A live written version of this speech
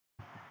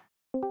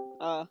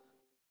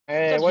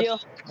Hey,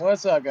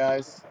 what's up,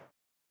 guys?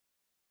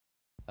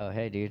 Oh,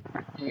 hey, dude.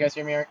 Can you guys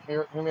hear me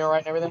all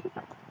right and everything?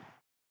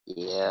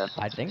 Yeah.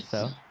 I think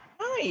so.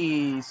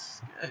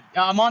 Nice.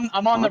 I'm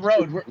on the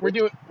road.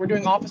 We're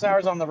doing office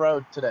hours on the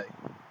road today.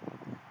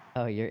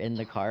 Oh, you're in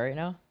the car right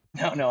now?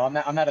 No, I'm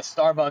at a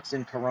Starbucks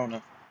in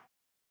Corona.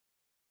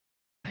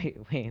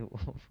 Wait.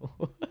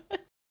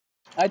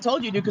 I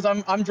told you, dude,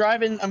 because I'm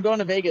driving. I'm going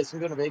to Vegas. I'm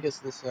going to Vegas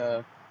this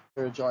for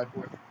July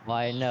 4th. Well,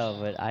 I know,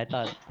 but I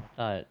thought.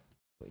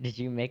 Did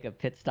you make a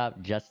pit stop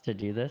just to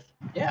do this?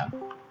 Yeah.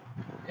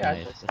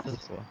 Nice. This is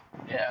cool.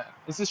 Yeah.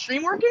 Is the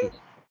stream working?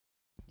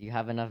 Do you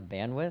have enough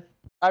bandwidth?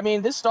 I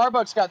mean, this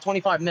Starbucks got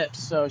 25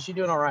 nips, so she's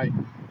doing all right.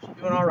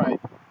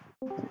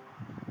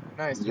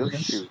 Nice. You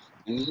shoot.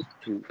 Me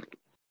too.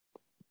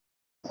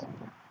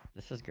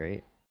 This is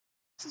great.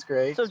 This is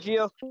great. So,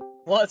 Gio.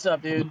 What's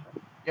up, dude?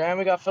 Yeah, and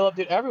we got Philip,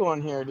 dude.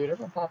 Everyone here, dude.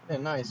 Everyone popping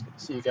in. Nice. Good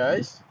to see you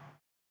guys.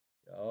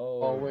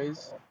 Oh.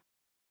 Always.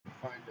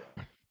 Find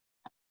it.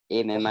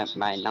 Hey man,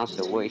 my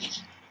announcer work.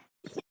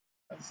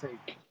 Let's see.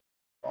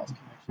 Lost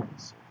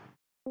connections.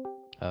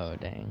 Oh,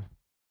 dang.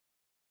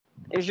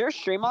 Is your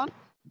stream on?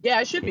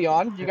 Yeah, it should be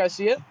on. Did you guys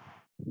see it?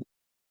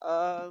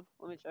 Let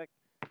me check.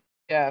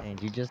 Yeah.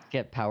 And you just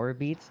get power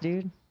beats,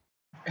 dude?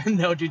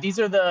 No, dude. These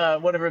are the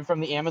whatever from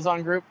the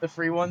Amazon group, the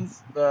free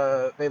ones.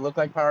 They look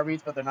like Power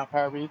Beats, but they're not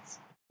Power Beats.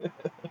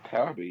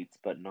 Power beats,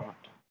 but not.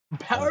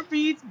 Power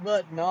Beats,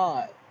 but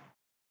not.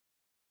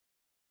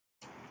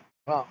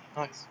 Wow,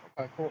 nice.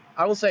 Okay, cool.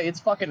 I will say it's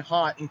fucking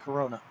hot in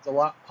Corona. It's a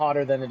lot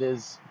hotter than it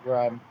is where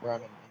I'm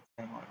in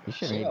Santa Monica. You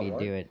should Yeah, maybe what?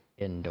 do it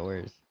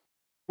indoors.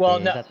 Well,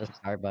 It no. is at the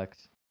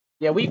Starbucks.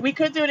 Yeah, we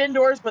could do it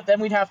indoors, but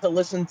then we'd have to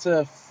listen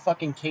to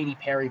fucking Katy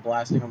Perry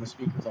blasting on the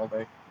speakers all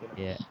day. You know?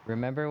 Yeah.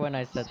 Remember when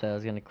I said that I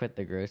was gonna quit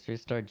the grocery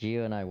store?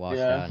 Gio and I walked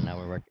Yeah. out, and now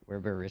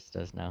we're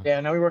baristas now.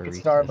 Yeah, now we work at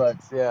Baristas.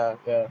 Starbucks.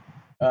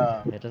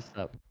 Yeah. Hit us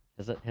up.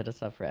 Hit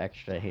us up for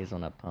extra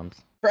hazelnut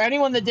pumps. For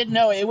anyone that didn't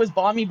know, it was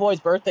Bomby Boy's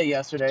birthday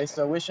yesterday,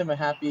 so wish him a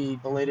happy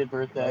belated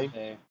birthday.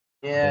 Okay.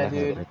 Yeah, Happy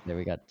dude. birthday,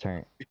 we got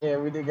turned. Yeah,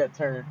 we did get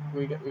turned.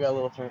 We got a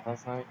little turn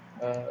last night.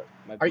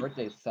 My Are you-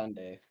 birthday's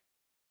Sunday.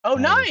 Oh,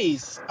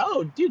 Nice. nice.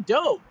 Oh, dude,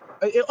 dope.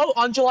 Oh,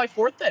 on July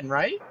 4th then,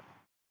 right?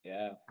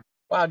 Yeah.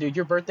 Wow, dude,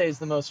 your birthday is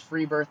the most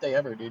free birthday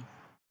ever, dude.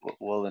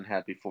 Well, then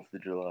happy 4th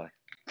of July.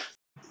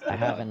 I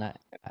have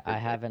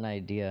an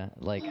idea,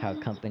 like how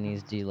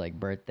companies do like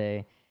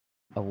birthday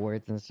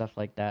awards and stuff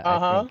like that.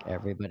 I think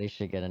everybody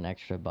should get an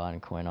extra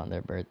bond coin on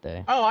their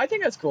birthday. Oh, I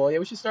think that's cool. Yeah,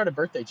 we should start a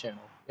birthday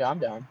channel. Yeah, I'm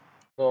down.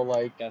 So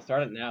like. Yeah,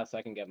 start it now so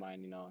I can get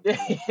mine, you know.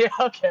 Yeah,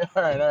 okay,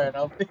 all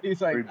right.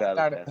 He's like, Free battle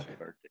start pass it. for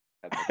birthday.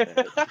 How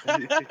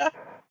about that?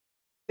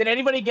 Did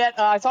anybody get?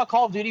 I saw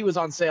Call of Duty was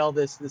on sale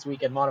this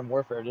weekend. Modern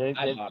Warfare.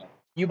 I bought it.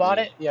 You bought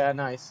it? Yeah,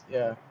 nice.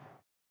 Yeah.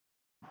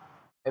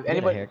 If You get a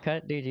anybody?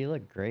 haircut, dude. You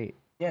look great.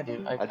 Yeah,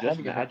 dude. I just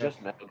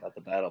now got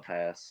the battle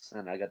pass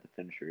and I got the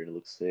finisher. It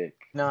looks sick.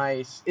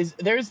 Nice.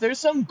 There's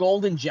some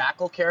golden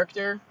jackal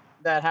character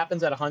that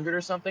happens at 100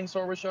 or something.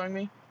 Sora was showing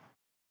me.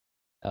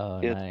 Oh,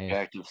 It's nice.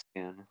 active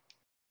skin.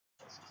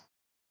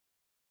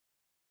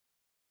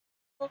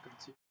 Welcome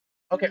to.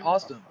 Okay,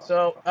 awesome.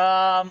 So,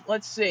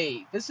 let's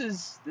see. This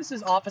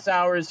is office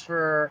hours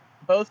for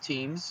both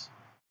teams.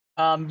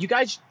 You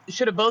guys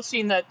should have both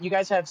seen that you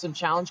guys have some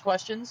challenge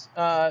questions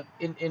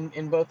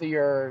in both of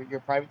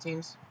your private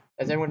teams.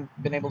 Has anyone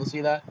been able to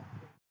see that?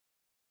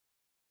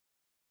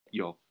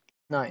 Yo.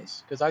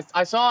 Nice, because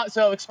I saw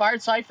so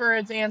Expired Cipher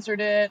has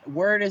answered it.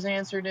 Word has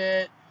answered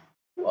it.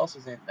 Who else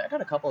has answered? I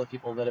got a couple of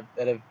people that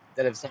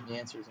have sent me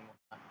answers and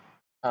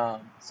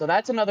whatnot. So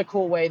that's another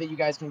cool way that you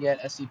guys can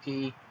get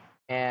SCP,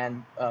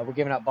 and we're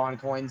giving out bond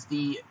coins.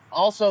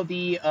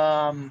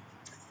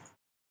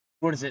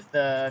 What is it?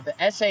 The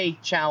essay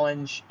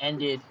challenge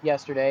ended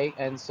yesterday,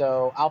 and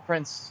so Al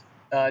Prince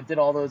did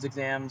all those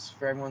exams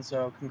for everyone.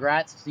 So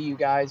congrats to you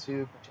guys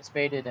who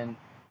participated and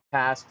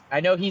passed.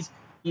 I know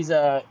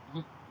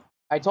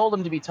I told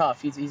him to be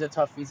tough. He's a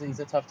tough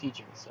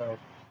teacher. So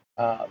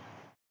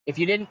if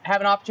you didn't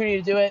have an opportunity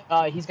to do it,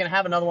 he's gonna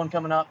have another one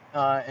coming up,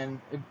 and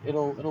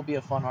it'll be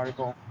a fun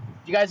article.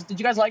 Did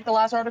you guys like the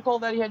last article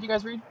that he had you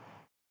guys read?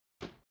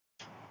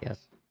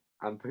 Yes.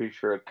 I'm pretty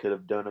sure I could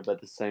have done it, but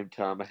at the same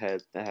time, I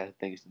had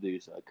things to do,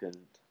 so I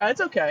couldn't.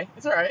 It's okay.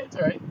 It's all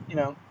right. You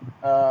know.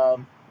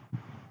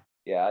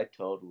 Yeah, I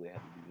totally had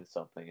to do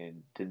something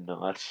and did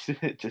not.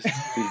 Just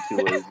be too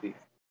lazy.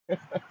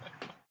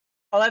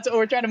 Oh, that's what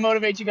we're trying to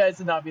motivate you guys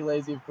to not be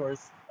lazy, of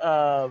course.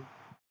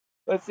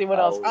 Let's see what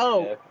else.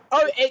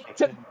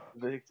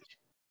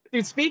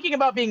 Dude, speaking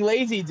about being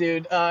lazy,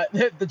 dude,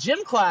 the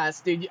gym class,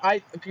 dude.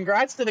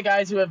 Congrats to the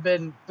guys who have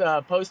been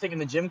posting in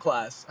the gym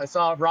class. I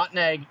saw Rotten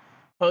Egg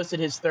posted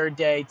his 3rd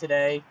day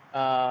today.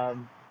 I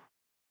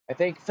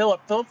think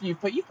Philip,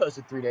 you've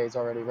posted 3 days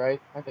already,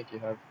 right? I think you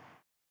have.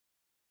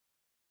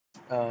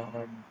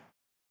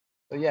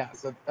 So yeah,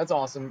 so that's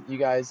awesome, you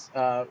guys.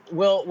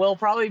 We'll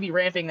probably be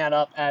ramping that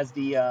up as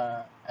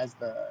the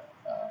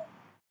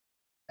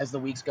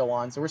weeks go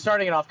on. So we're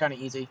starting it off kind of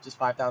easy, just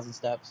 5,000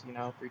 steps,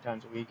 3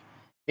 times a week.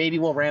 maybe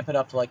we'll ramp it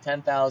up to like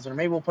 10,000, or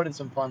maybe we'll put in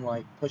some fun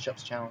like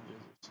push-ups challenges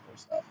or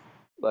stuff.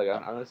 Like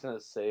I'm just gonna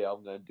say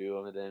I'm gonna do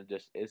them, and then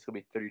it's gonna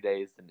be 3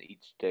 days, and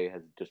each day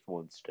has just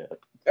one step.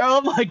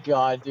 Oh my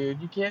god,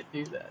 dude, you can't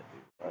do that,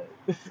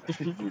 dude.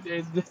 3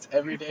 days, just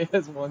every day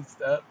has one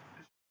step.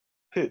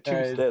 2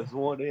 Nice. steps,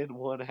 1 in,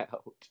 1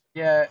 out.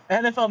 Yeah,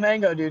 NFL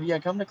Mango, dude. Yeah,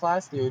 come to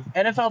class, dude.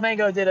 NFL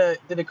Mango did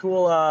a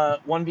cool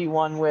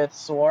 1v1 with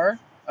Soar.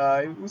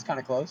 It was kind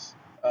of close.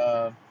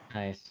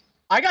 Nice.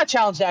 I got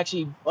challenged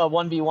actually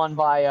 1v1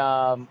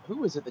 by who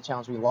was it that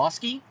challenged me?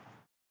 Losky.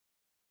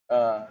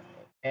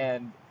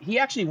 And he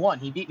actually won.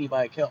 He beat me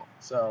by a kill.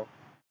 So,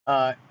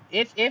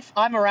 if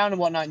I'm around and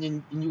whatnot,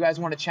 and you guys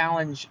want to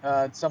challenge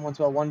someone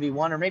to a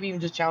 1v1, or maybe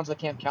even just challenge the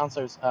camp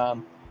counselors,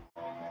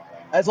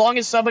 as long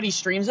as somebody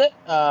streams it,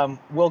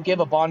 we'll give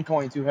a bond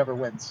coin to whoever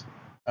wins.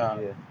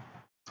 Yeah.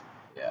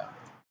 Yeah.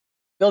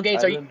 Bill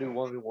Gates, I are you? don't do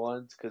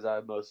 1v1s because I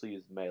mostly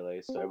use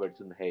melee, so everybody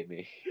doesn't hate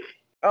me.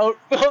 Oh,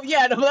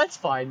 yeah, no, that's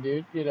fine,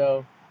 dude. You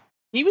know,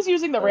 he was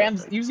using the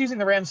Rams. He was using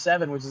the Ram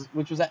 7,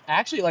 which was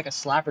actually like a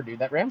slapper, dude.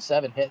 That Ram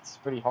 7 hits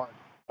pretty hard.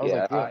 I was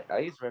Yeah, like, I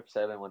use Rep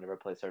 7 whenever I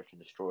play Search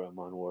and Destroy on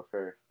Modern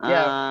Warfare.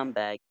 Yeah. I'm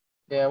back.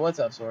 yeah. What's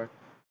up, Sword?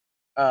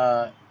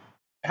 How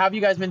have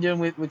you guys been doing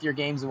with your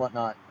games and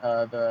whatnot?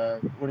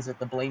 What is it?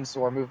 The blame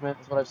Soar movement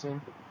is what I've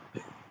seen.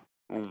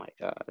 Oh my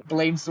god.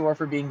 Blame Soar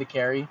for being the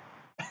carry.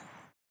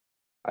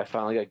 I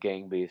finally got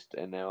Gang Beast,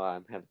 and now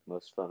I'm having the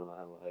most fun of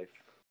my life.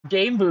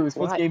 Game boost.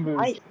 What's game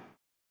boost?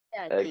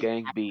 Yeah,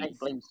 Gang I Beast.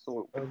 blame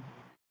Sword.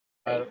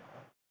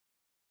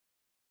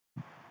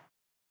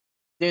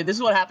 Dude, this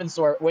is what happens,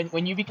 Sor.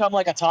 When you become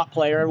like a top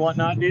player and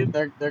whatnot, dude,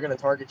 they're gonna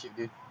target you,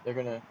 dude. They're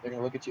gonna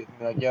look at you and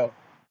be like, yo,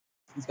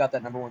 he's got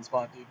that #1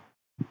 spot, dude.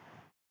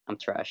 I'm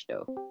trash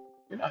though.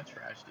 You're not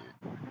trash,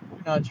 dude.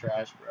 You're not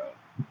trash, bro.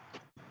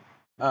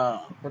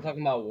 If we're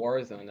talking about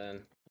Warzone,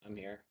 then I'm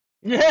here.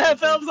 Yeah, I'm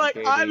Philip's like,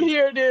 KD. I'm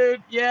here,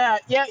 dude. Yeah,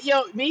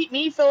 yo,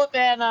 me, Philip,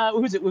 and who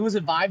was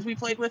it? Vibes we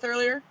played with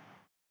earlier.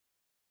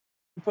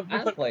 I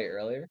didn't play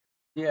earlier.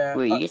 Yeah.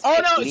 Wait, you Oh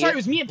skipped no, me? sorry, it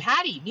was me and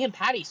Patty. Me and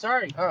Patty.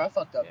 Sorry. Oh, I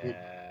fucked up, dude.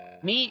 Yeah.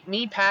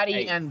 Me, Patty,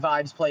 Hey. and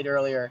Vibes played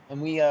earlier,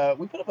 and we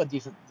put up a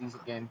decent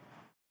game.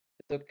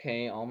 It's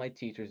okay. All my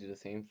teachers do the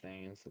same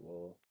thing. So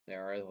well,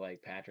 there are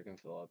like Patrick and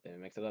Philip. They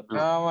mix it up.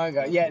 Oh my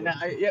god. Yeah. No.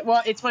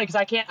 Well, it's funny because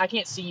I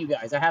can't see you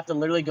guys. I have to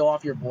literally go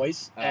off your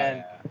voice,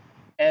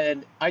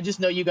 and I just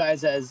know you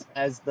guys as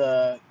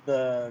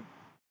the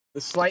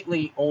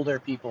slightly older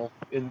people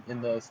in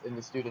the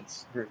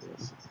students group.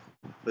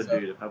 But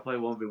dude, if I play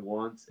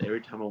 1v1s,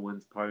 every time I win,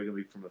 it's probably gonna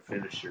be from a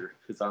finisher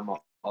because I'm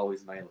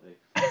always melee.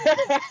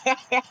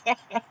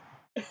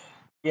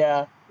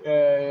 Yeah.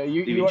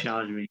 If you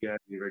challenge me, you gotta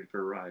be ready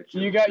for a riot.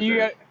 You got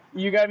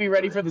to be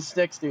ready for the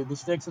sticks, dude. The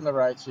sticks and the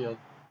riot shield.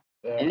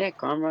 Yeah. Didn't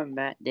Karma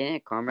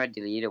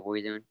delete a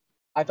Warzone?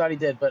 I thought he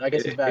did, but I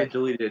guess he's back. It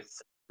deleted it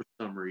for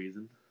some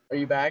reason. Are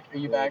you back?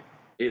 Back?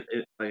 It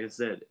like I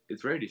said,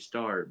 it's ready to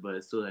start, but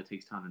it still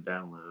takes time to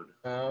download.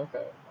 Oh,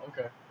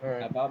 okay, all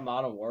right. I bought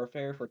Modern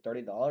Warfare for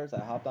 $30.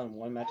 I hopped on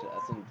one match at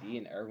S&D,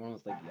 and everyone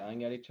was like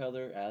yelling at each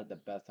other. I had the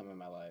best time of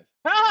my life.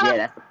 Yeah,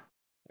 that's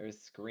They were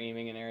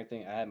screaming and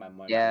everything. I had my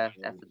money. yeah,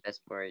 that's the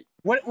best part.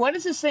 What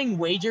is this thing?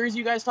 Wagers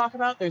you guys talk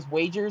about? There's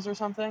wagers or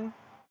something?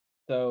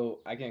 So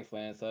I can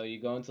explain it. So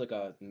you go into like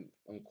a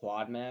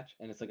quad match,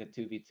 and it's like a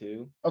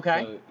 2v2.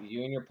 Okay. So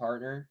you and your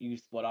partner, you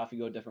split off. You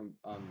go different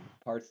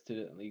parts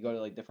you go to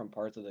like different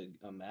parts of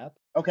the map.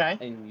 Okay.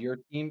 And your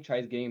team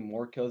tries getting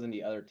more kills than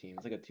the other team.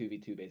 It's like a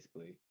 2v2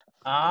 basically.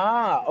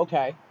 Ah,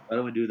 okay. Why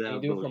don't we do that?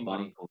 And you do it for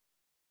money.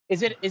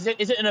 Is it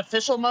an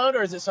official mode,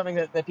 or is it something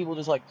that people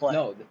just like play?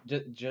 No,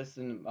 just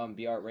in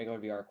regular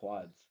VR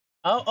quads.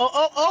 Oh,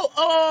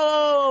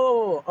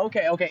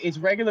 okay. It's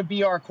regular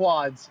BR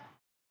quads.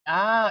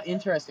 Ah,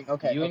 interesting.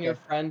 Okay. You and your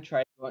friend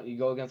you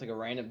go against like a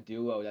random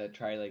duo that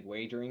try like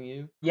wagering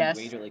you. Yes.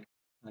 You wager like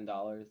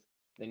 $10.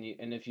 Then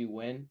if you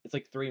win, it's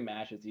like 3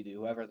 matches you do.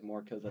 Whoever has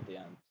more kills at the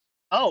end.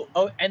 Oh,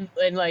 and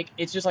like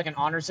it's just like an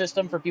honor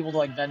system for people to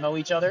like Venmo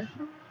each other.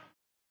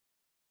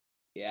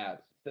 Yeah,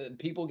 the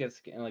people get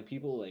like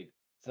people like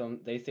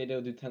they say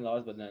they'll do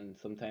 $10, but then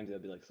sometimes they'll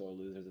be like sore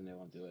losers and they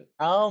won't do it.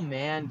 Oh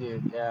man,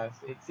 dude. Yeah.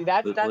 See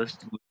that's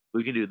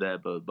we can do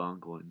that, but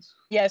bond coins.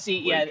 Yeah. See,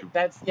 yeah.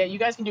 You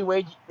guys can do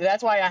wage.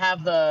 That's why I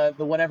have the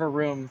whatever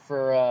room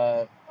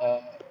for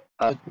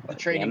the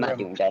trading I'm not room.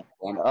 doing that.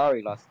 And I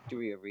already lost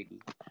 3 already.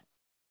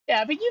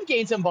 Yeah, but you've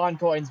gained some bond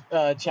coins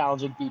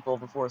challenging people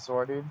before,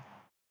 Sword, dude.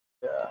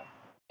 Yeah.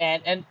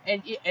 And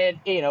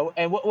you know,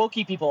 and we'll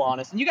keep people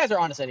honest. And you guys are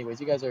honest anyways.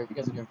 You guys are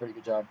doing a pretty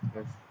good job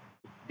of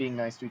being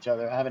nice to each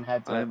other. I haven't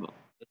had to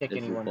pick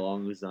anyone. As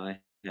long as I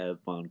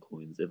have bond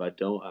coins. If I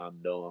don't, I'm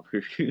no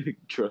longer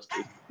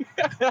trusted.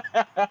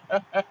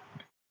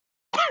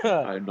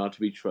 I'm not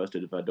to be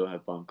trusted if I don't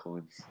have bond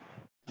coins.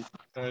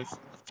 Nice.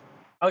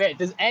 Okay,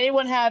 does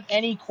anyone have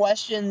any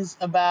questions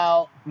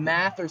about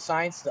math or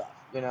science stuff?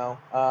 You know,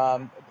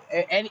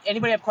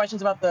 anybody have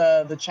questions about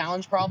the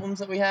challenge problems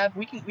that we have?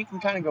 We can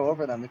kind of go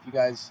over them if you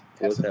guys.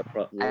 I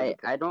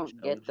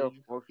don't get the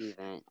 4th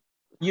event.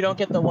 You don't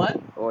get the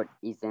what? Or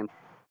example.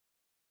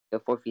 The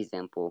fourth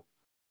example.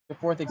 The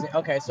fourth example.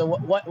 Okay, so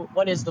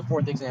what is the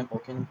fourth example?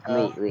 Can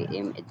Wait,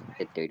 it's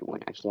the third one.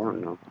 Actually, I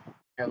don't know.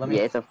 here, let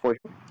Yeah, it's a fourth.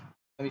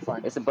 me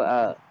find It's it.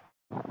 Let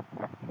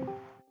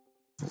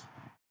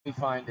me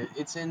find it.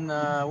 It's in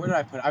where did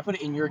I put it? I put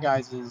it in your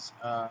guys's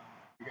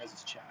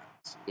chat.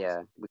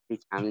 yeah, with these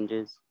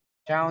challenges.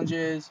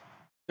 Challenges.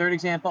 Third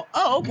example.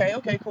 Oh,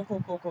 okay,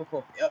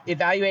 cool.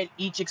 Evaluate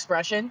each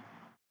expression.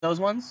 Those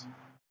ones.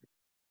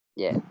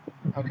 Yeah.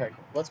 Okay,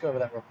 cool. Let's go over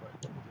that real quick.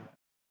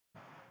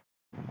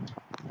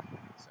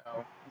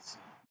 So let's see.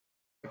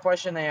 The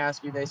question they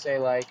ask you, they say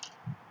like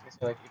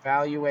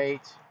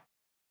evaluate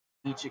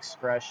each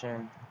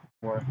expression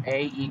for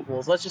a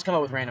equals. Let's just come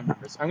up with random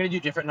numbers. I'm going to do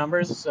different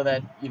numbers so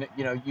that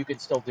you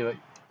could still do it.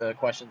 The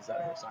questions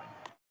that are assigned.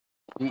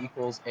 B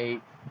equals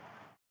 8.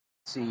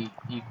 C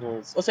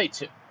equals, let's say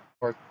 2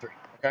 or 3.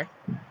 Okay.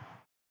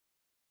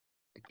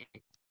 Okay.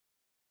 All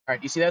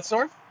right. You see that,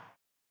 Sor?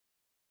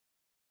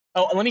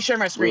 Oh, let me share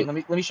my screen.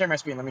 Wait. Let me share my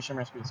screen.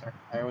 Sorry,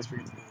 I always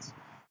forget to do this.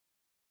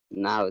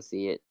 Now I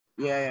see it.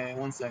 Yeah.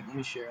 1 second. Let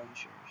me share.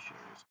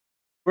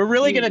 We're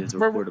really gonna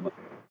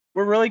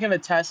we're really gonna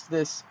test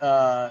this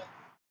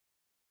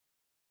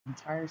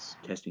entire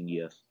testing.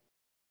 Yes.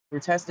 We're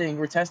testing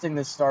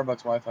this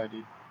Starbucks Wi-Fi,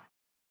 dude.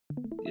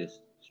 Yes.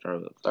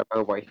 Starbucks.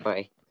 Starbucks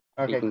Wi-Fi.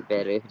 Okay. Even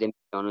better than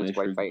McDonald's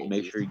Wi-Fi.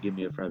 Make sure you give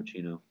me a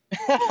frappuccino.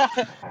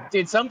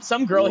 Dude,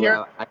 some girl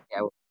here.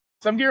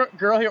 Some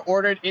girl here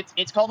ordered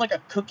it's called like a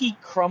cookie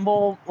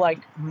crumble like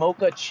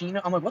mocha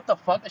chino. I'm like, what the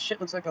fuck? That shit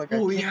looks like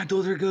Oh yeah,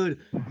 those are good.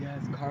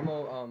 Yes,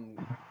 caramel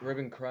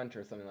ribbon crunch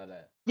or something like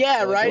that.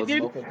 Yeah, so, like, right,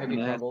 dude. Mocha cookie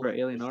crumbles. So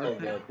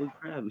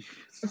good.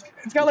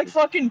 It's got like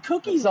fucking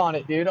cookies on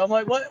it, dude. I'm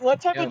like,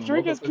 what type of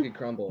drink mocha is cookie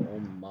crumble? Oh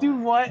my.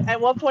 Dude, what?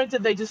 At what point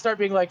did they just start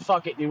being like,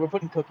 fuck it, dude, we're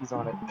putting cookies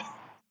on it?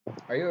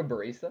 Are you a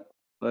barista?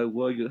 Like,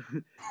 well,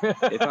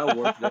 if I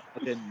worked there, I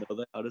didn't know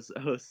that. I was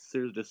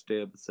seriously just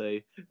stand up and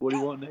say, "What do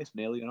you want next?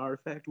 An alien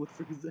artifact? What the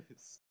frick is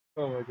this?"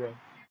 Oh my god.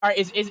 All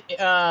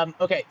right,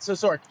 okay. So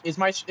Sork, is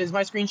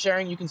my screen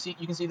sharing? You can see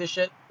this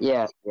shit.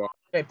 Yeah.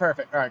 Okay,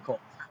 perfect. All right, cool.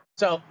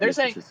 So they're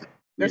saying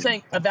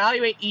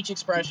evaluate each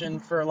expression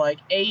for like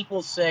a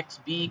equals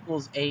 6, b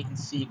equals 8, and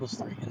c equals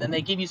 3, and then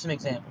they give you some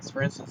examples.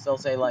 For instance, they'll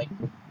say like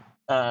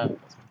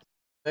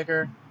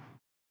bigger.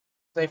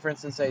 Say for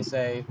instance, they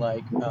say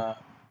like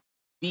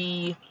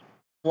b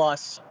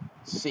plus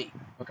c.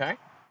 Okay.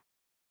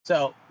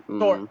 So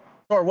Thor,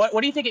 what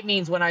do you think it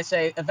means when I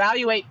say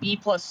evaluate b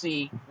plus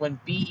c when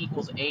b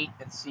equals 8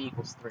 and c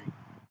equals 3?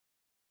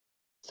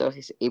 So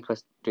it's 8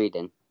 plus 3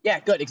 then. Yeah,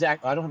 good,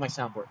 exactly. I don't have my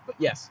soundboard, but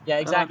yes, yeah,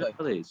 exactly.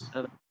 Holy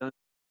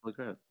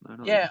crap!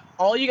 Yeah,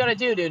 all you gotta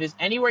do, dude, is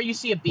anywhere you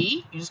see a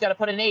B, you just gotta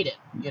put an 8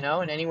 in,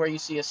 and anywhere you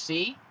see a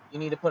C, you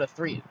need to put a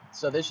 3 in.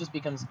 So this just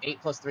becomes 8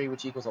 plus 3,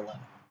 which equals 11,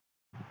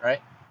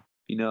 right?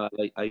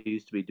 I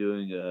used to be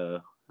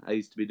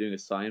doing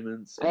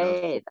assignments.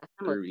 Hey, that's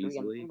number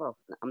 3.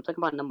 I'm talking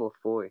about number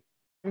 4.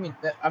 I mean,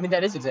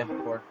 that is example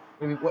 4.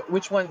 I mean,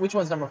 which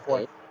one's number 4?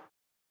 Okay.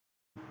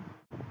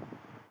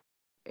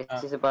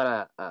 It's just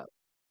about a.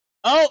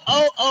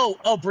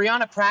 Oh,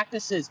 Brianna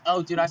practices.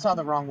 Oh, dude, I saw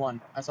the wrong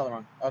one.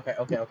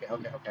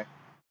 Okay.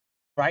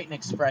 Write an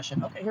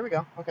expression. Okay, here we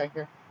go. Okay,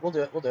 here. We'll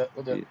do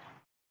it.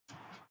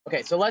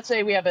 Okay, so let's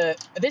say we have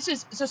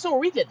so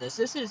we did this.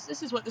 This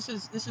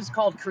is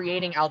called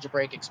creating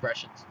algebraic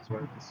expressions. Is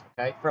what it is.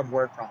 Okay, from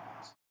word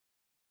problems.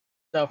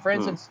 So, for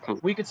instance,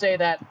 we could say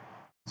that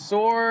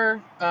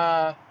Soar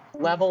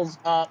levels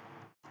up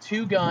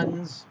 2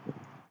 guns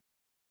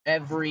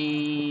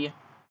every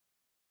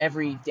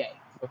day.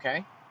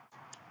 Okay.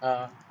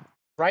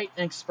 Write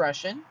an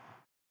expression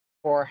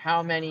for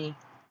how many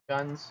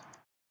guns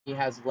he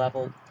has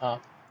leveled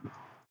up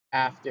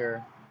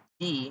after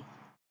D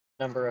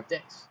number of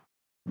days.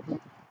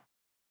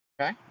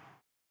 Okay?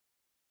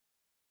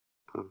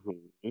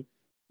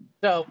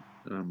 So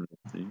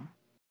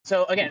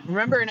again,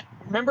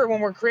 remember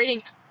when we're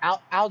creating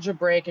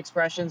algebraic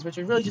expressions, which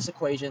are really just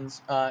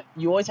equations,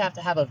 you always have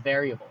to have a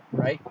variable,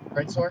 right?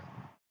 Right, Sor?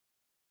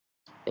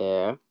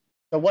 Yeah.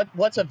 So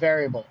what's a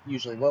variable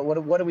usually?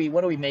 What do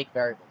we make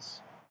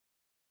variables?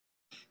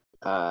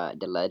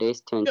 The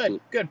letters turn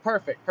to. Good,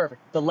 perfect.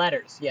 The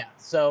letters, yeah.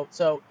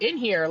 So in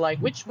here, like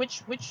which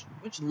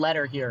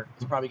letter here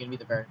is probably gonna be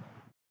the variable?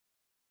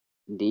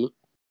 D.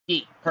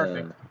 D,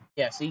 perfect.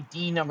 Yeah, see,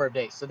 D number of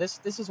days. So this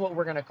is what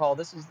we're gonna call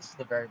this is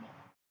the variable.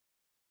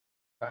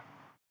 Okay.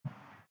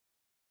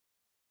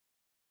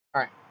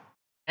 All right,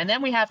 and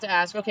then we have to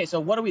ask, okay, so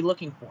what are we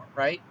looking for,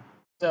 right?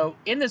 So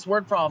in this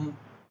word problem,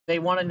 they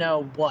want to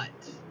know what.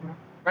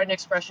 Write an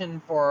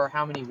expression for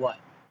how many what?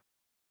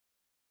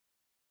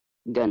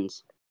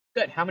 Guns.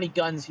 Good. How many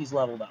guns he's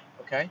leveled up?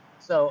 Okay.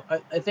 So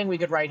a thing we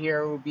could write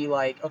here would be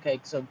like, okay,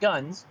 so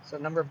guns, so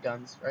number of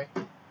guns, right,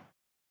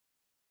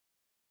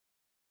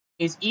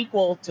 is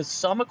equal to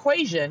some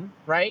equation,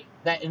 right,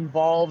 that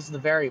involves the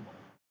variable,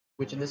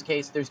 which in this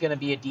case there's going to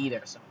be a D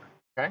there somewhere.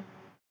 Okay.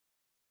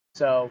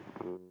 So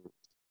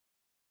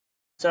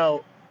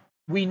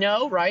we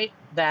know, right,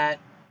 that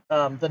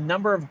the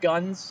number of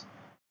guns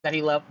that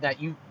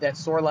that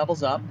Soar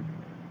levels up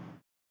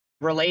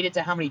related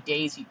to how many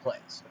days he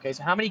plays. Okay,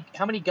 so how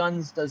many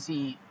guns does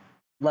he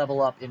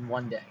level up in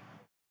one day?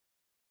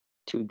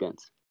 2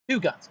 guns. 2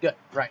 guns. Good.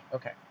 Right.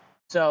 Okay.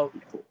 So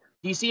do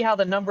you see how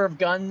the number of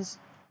guns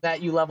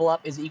that you level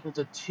up is equal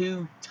to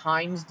 2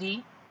 times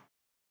D?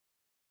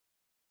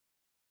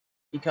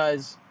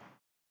 Because,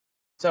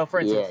 so for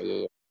instance,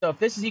 Yeah. so if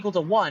this is equal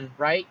to 1,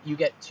 right, you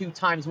get 2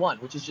 times 1,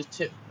 which is just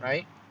 2,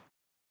 right?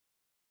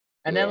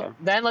 And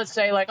then let's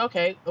say, like,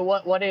 okay,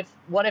 what if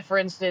for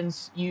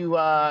instance you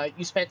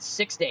spent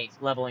 6 days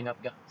leveling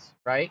up guns,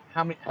 right?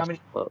 How many?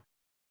 Well,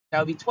 That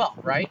would be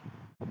 12, right?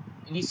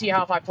 And you see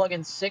how if I plug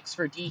in 6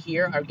 for D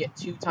here, I would get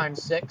 2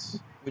 times 6,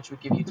 which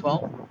would give you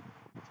 12.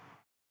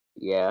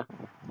 yeah.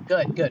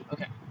 Good.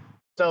 Okay.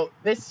 So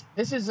this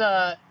is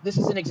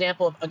an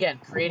example of, again,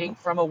 creating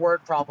from a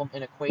word problem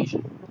an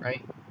equation,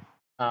 right?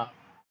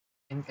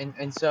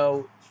 And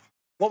so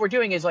what we're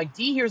doing is, like,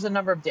 D here's the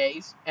number of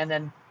days, and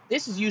then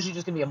this is usually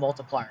just going to be a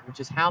multiplier, which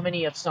is how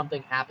many of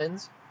something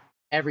happens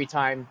every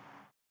time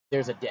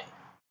there's a day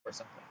or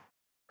something,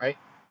 right?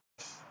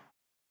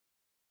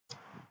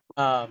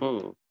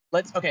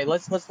 Let's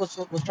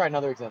try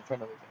another example.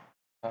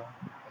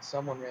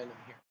 Someone random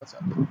here. What's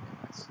up?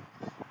 Nice.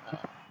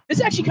 This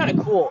is actually kind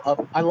of cool.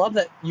 I love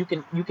that you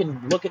can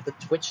look at the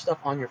Twitch stuff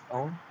on your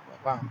phone.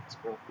 Like, wow, that's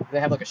cool. They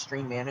have like a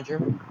stream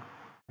manager.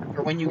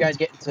 For when you guys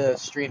get into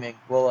streaming,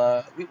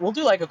 we'll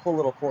do like a cool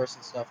little course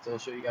and stuff to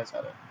show you guys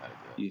how to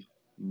do it.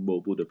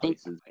 Mobile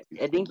devices.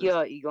 I think you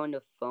go on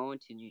the phone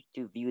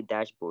to view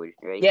dashboard,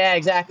 right? Yeah,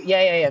 exactly.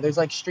 Yeah. There's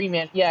like stream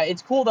man. Yeah,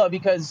 it's cool though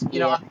because you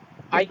know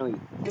I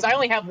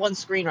only have one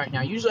screen right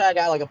now. Usually I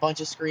got like a bunch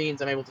of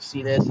screens. I'm able to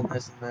see this and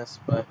this and this,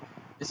 but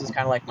this is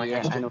kind of like my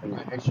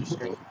extra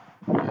screen.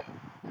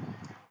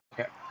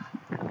 Okay.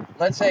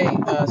 Let's say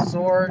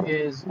Sor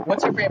is.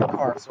 What's your favorite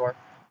car, Sor?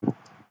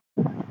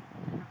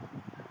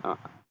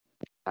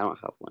 I don't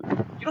have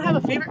one. You don't have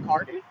a favorite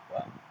car, dude?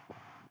 Wow.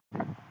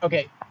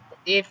 Okay.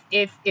 If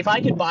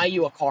I could buy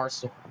you a car,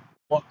 Sor,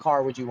 what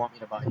car would you want me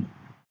to buy you?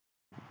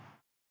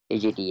 A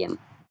JDM.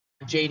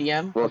 A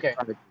JDM? Well, okay.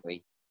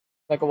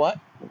 Like a what?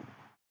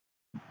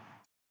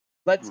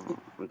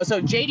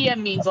 So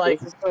JDM means like.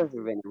 This is a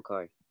random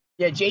car.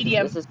 Yeah,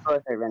 JDM. This is a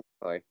random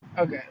car.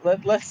 Okay,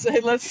 let's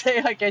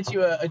say I get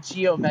you a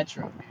Geo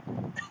Metro,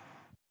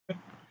 dude.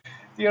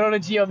 Do you know what a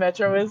Geo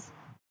Metro is?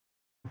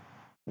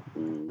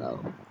 No.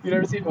 You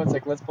never seen? One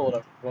sec, let's pull it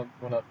up.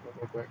 One up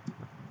real quick.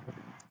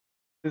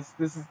 This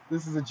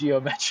is a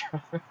Geo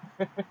Metro.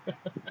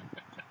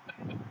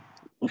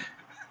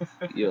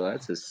 Yo,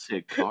 that's a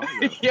sick car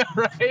though. Yeah,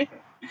 right.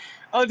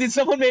 Oh, did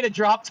someone made a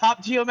drop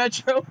top Geo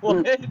Metro?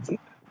 What?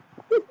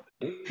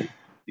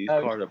 These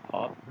cars are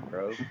pop,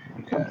 bro.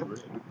 Yeah.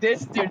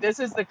 This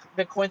is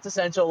the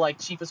quintessential like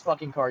cheapest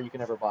fucking car you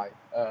can ever buy.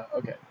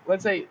 Okay,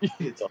 let's say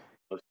it's a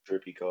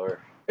drippy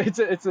car. It's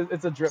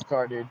a drip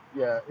car, dude.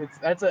 Yeah,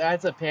 that's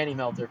a panty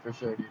melter for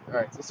sure, dude. All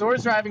right, so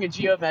Sora's driving a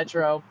Geo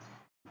Metro,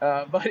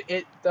 but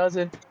it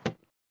doesn't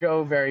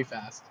go very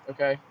fast.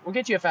 Okay, we'll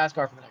get you a fast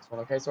car for the next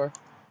one. Okay, Sora.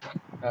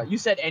 You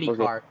said any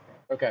car.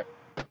 Okay.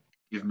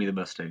 Give me the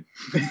Mustang.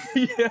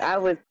 Yeah. I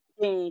was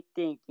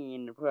thinking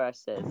in the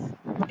process.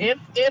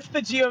 If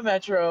the Geo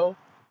Metro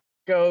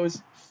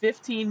goes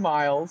 15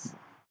 miles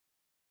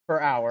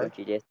per hour.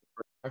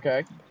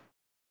 Okay.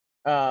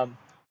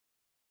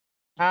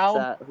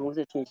 How? Who wants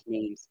to change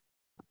names?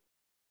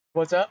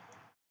 What's up?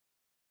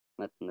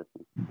 Nothing.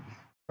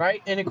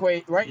 Write an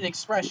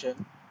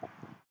expression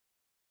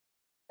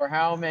for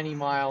how many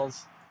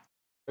miles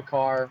the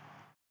car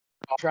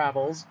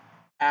travels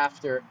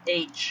after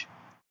H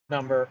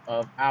number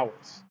of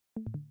hours.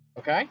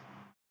 Okay?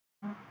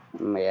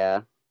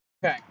 Yeah.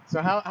 Okay.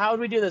 So how would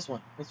we do this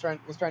one? Let's try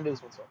and do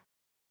this one. So.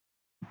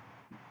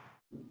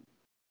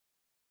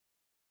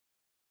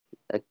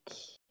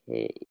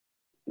 Okay.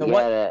 So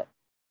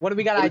what do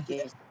we got?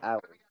 Idea?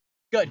 Hours.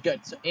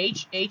 Good. So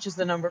H is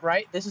the number,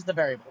 right? This is the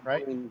variable,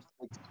 right?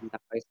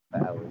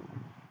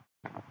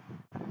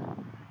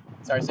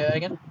 Sorry, say that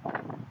again.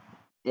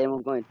 Then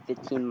we're going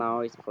 15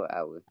 miles per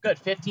hour. Good,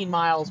 15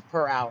 miles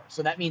per hour.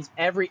 So that means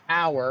every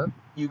hour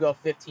you go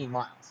 15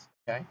 miles.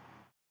 Okay.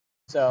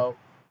 So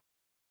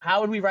how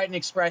would we write an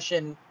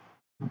expression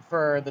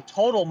for the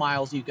total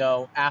miles you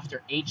go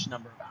after H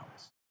number of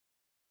hours?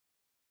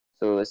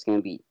 So it's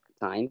gonna be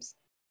times.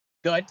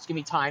 Good. It's gonna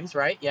be times,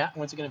 right? Yeah.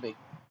 What's it gonna be?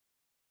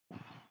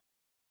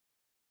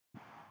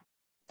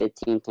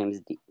 15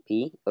 times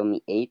P,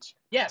 H.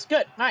 Yes,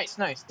 good. Nice.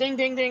 Ding,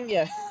 ding, ding.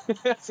 Yeah.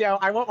 See,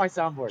 I want my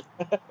soundboard.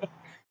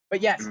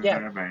 But yes, yeah.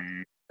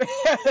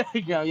 There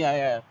you go.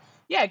 Yeah.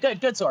 Yeah,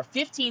 good, Sor.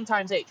 15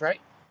 times H,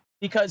 right?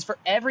 Because for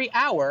every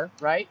hour,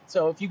 right?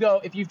 So if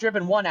you've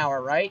driven 1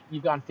 hour, right?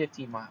 You've gone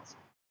 15 miles.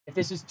 If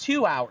this is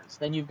 2 hours,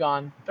 then you've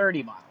gone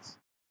 30 miles.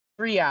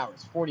 3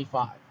 hours,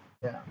 45.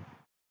 Yeah.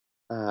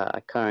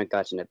 I kind of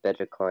got in a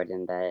better car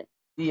than that.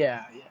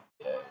 Yeah.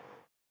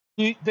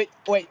 Do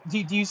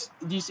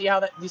you see how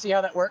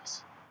that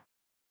works?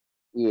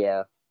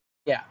 Yeah.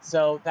 Yeah.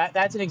 So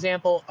that's an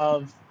example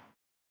of,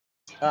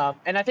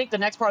 and I think the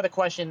next part of the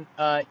question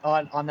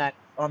on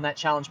that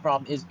challenge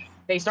problem is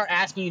they start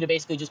asking you to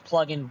basically just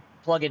plug in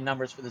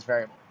numbers for this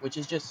variable, which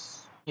is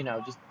just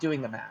just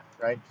doing the math,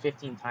 right?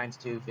 15 times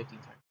 2, 15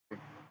 times 3.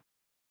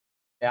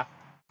 Yeah.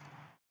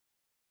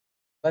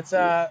 Let's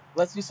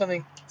do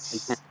something.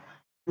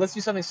 Let's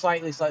do something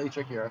slightly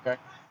trickier, okay?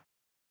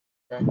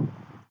 Okay.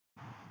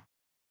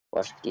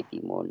 Watch, give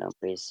you more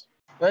numbers.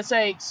 Let's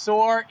say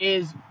Soar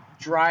is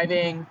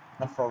driving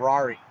a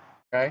Ferrari,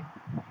 okay?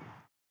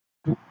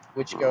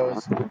 Which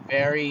goes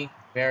very,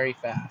 very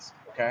fast,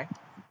 okay?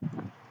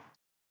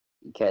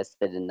 You can't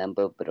say the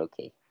number, but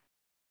okay.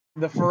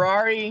 The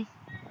Ferrari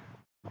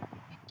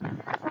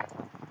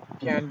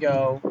can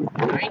go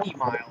 90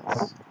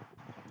 miles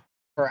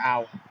per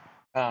hour.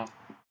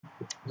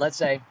 Let's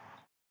say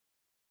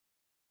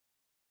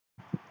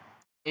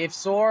if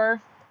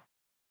Soar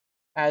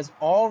has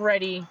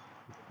already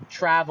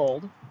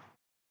traveled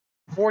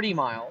 40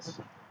 miles,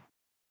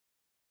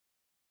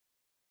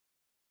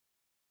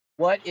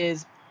 what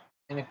is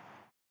an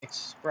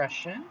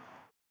expression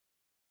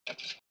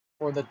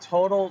for the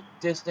total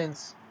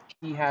distance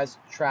he has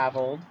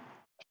traveled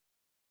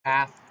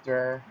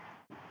after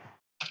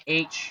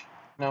H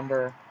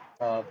number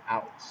of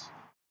hours?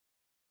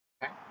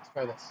 Okay, let's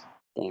try this.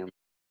 Damn.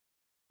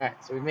 All right,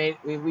 so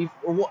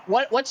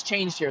what's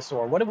changed here,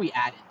 Soar? What have we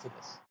added to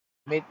this?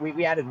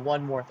 We added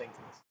one more thing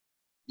to this.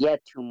 Yeah,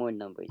 2 more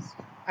numbers.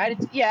 I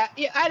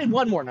added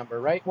one more number,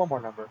 right? One more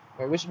number.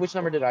 Wait, which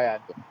number did I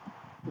add?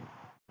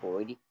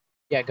 40.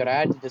 Yeah, good. I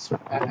added this.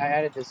 I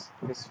added this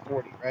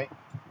 40, right?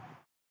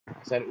 I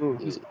said, ooh,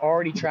 he's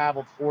already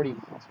traveled 40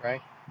 miles,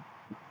 right?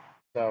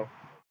 So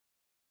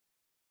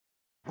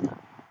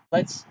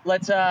let's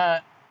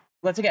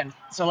again.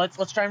 So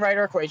let's try and write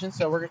our equation.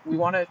 So we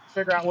want to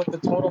figure out what the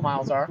total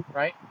miles are,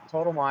 right?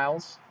 Total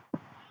miles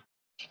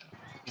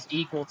is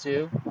equal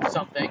to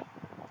something.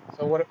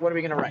 So what are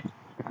we gonna write?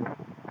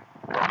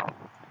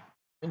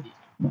 Indeed.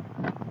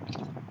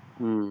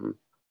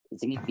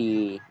 It's gonna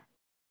be.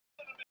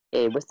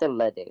 Hey, what's the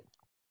letter?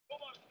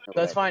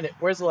 Let's find it.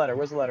 Where's the letter?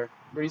 Where's the letter?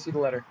 Where do you see the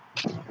letter?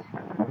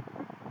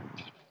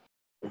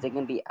 Is it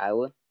gonna be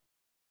hour?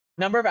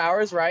 Number of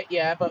hours, right?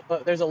 Yeah,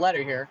 but there's a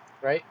letter here,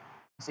 right?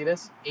 See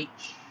this?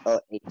 H. Oh,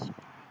 H.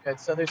 Good.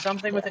 So there's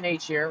something with an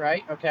H here,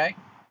 right? Okay.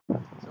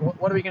 So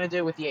what are we gonna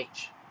do with the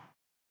H?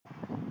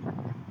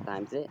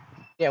 Times it.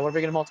 Yeah. What are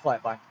we gonna multiply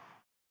it by?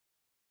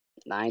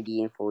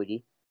 90 and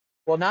 40.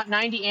 Well, not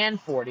 90 and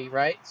 40,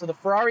 right? So the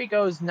Ferrari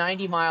goes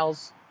 90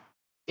 miles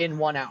in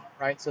 1 hour,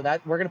 right? So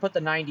that we're gonna put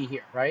the 90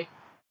 here, right?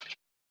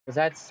 Because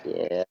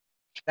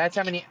that's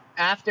how many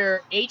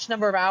after H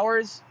number of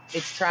hours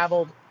it's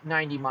traveled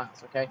 90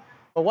 miles, okay?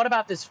 But what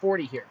about this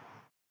 40 here?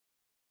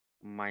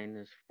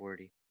 Minus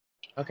 40.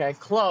 Okay,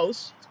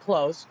 close. It's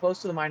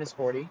close to the minus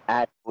 40.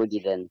 Add 40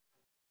 then.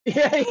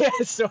 Yeah.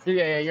 So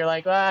yeah. You're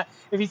like,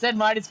 if he said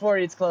minus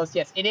 40, it's close.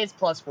 Yes, it is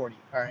plus 40.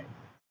 All right.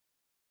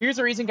 Here's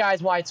the reason,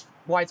 guys, why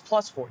it's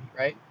plus 40,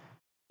 right?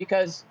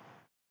 Because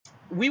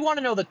we want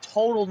to know the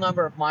total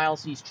number of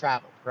miles he's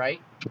traveled,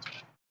 right?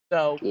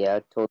 So yeah,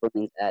 total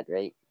means add,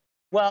 right?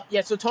 Well,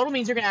 yeah. So total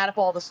means you're gonna add up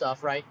all the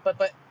stuff, right?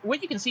 But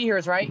what you can see here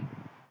is right.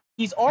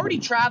 He's already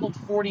traveled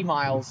 40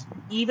 miles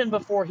even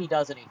before he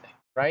does anything,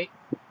 right?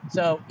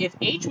 So if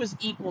H was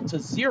equal to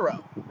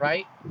 0,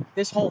 right,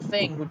 this whole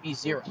thing would be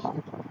 0,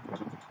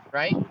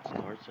 right? So it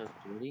starts at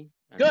 40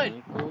 and Good. then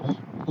it goes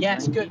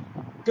Yes, 90?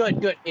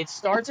 good. It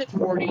starts at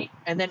 40,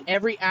 and then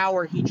every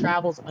hour he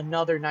travels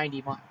another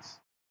 90 miles.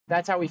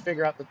 That's how we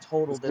figure out the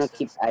total It's gonna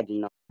distance. keep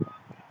adding up.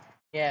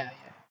 Yeah.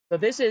 So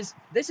this is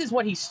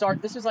what he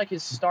start. This is like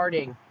his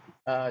starting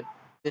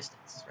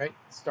distance, right?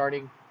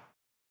 Starting.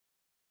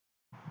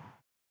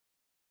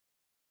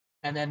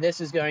 And then this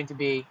is going to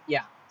be,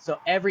 so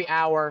every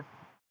hour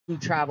he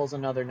travels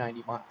another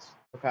 90 miles.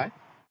 Okay?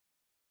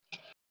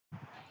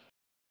 Does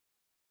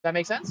that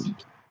make sense?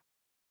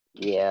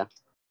 Yeah.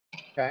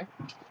 Okay.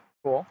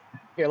 Cool.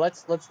 Here,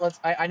 let's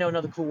I know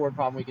another cool word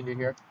problem we can do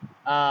here.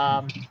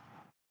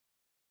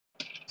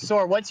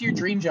 Sor, what's your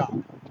dream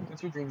job?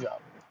 What's your dream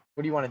job?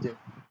 What do you want to do?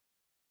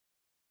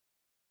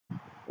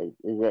 Is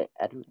it?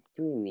 I don't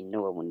even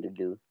know what I want to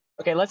do.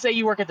 Okay, let's say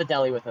you work at the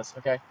deli with us,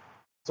 okay?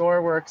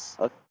 Sor works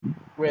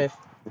with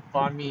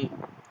Bon Mi,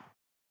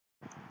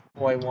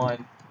 Boy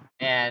One,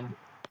 and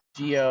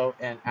Geo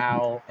and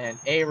Owl and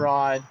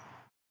A-Rod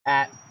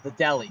at the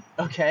deli,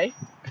 okay?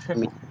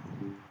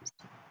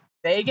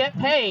 They get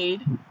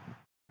paid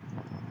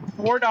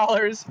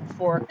 $4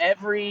 for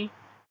every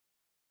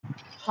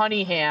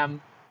honey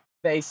ham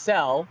they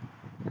sell,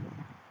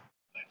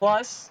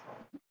 plus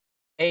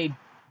a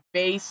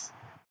base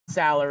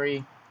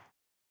salary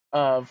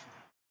of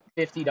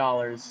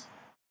 $50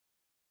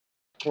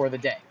 for the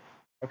day.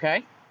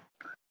 Okay?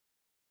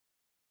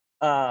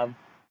 Oh,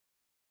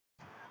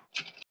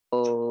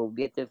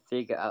 we have to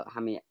figure out how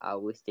many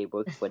hours they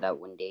work for that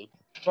one day.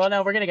 Well,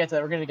 no, we're gonna get to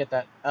that. We're gonna get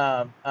that.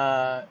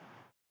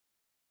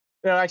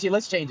 No, actually,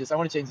 let's change this. I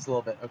want to change this a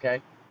little bit.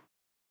 Okay?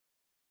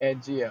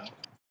 And Geo.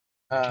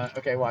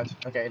 Okay, watch.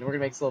 Okay, and we're gonna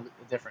make this a little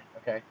bit different.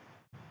 Okay.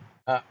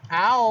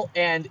 Al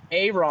and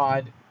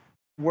A-Rod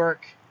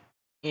work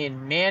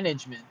in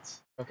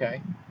management.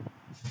 Okay.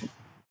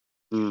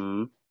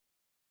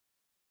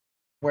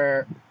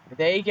 where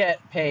they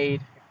get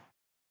paid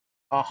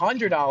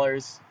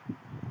 $100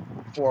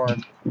 for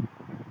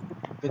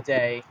the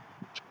day.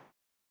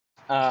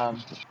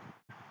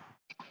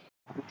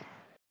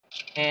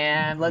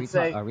 And let's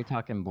say, are we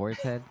talking Boar's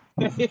Head?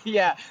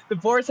 yeah, the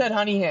Boar's Head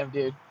honey ham,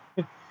 dude.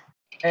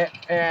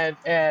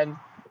 and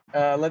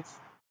let's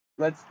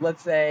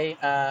say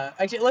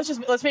actually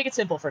let's make it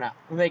simple for now.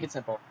 We'll make it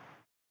simple.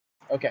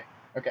 Okay.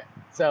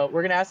 So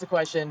we're gonna ask the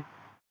question: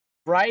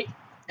 write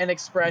an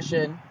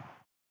expression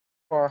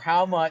for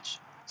how much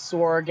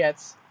SOAR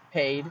gets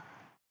paid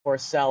for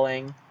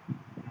selling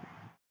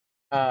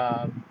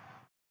X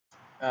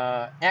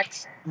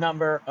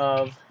number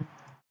of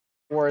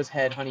Boar's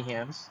Head honey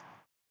hams.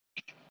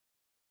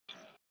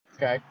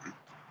 Okay.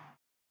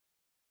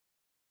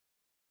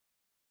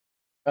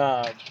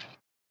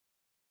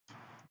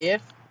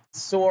 If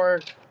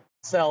SOAR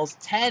sells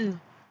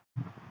 10,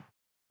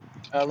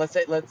 let's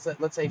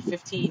say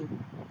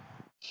 15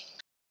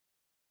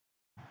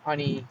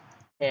 honey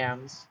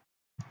hams,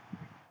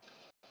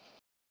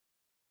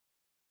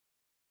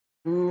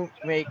 who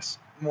makes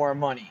more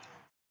money,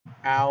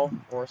 Al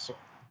or SOAR?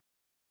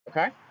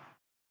 Okay.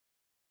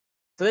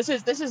 So this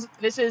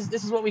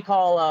is what we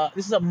call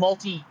this is a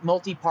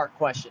multi-part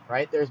question,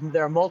 right?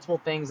 There are multiple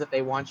things that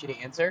they want you to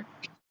answer,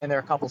 and there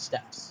are a couple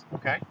steps.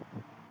 Okay.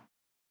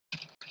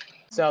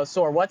 So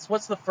SOAR,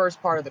 what's the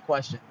first part of the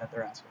question that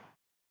they're asking?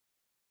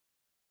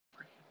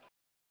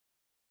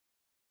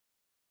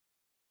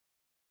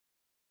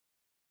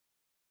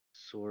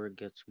 SOAR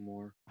gets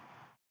more.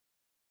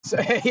 So,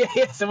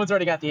 yeah, someone's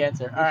already got the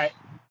answer. All right.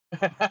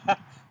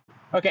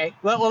 Okay.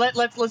 Well,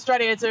 let's try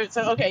to answer.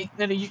 So okay,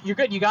 you're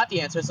good. You got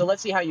the answer. So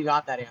let's see how you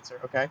got that answer.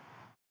 Okay.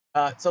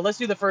 So let's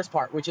do the first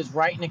part, which is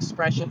write an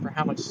expression for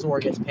how much SOAR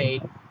gets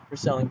paid for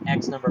selling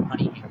X number of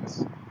honey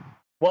hams.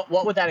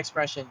 What would that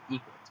expression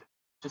equal to?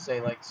 Just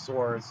say like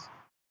SOAR's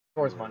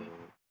money.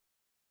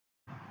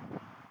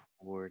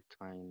 4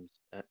 times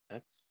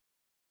X.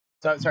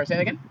 So sorry, say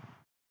that again.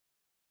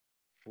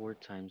 4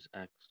 times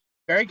X.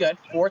 Very good.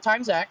 4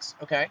 times X.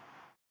 Okay.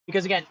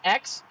 Because again,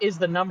 X is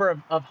the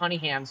number of honey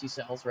hams he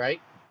sells, right?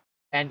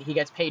 And he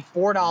gets paid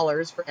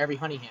 $4 for every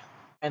honey ham.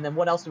 And then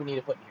what else do we need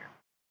to put in here?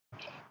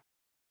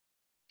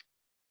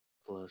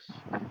 Plus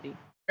 50.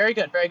 Very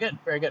good.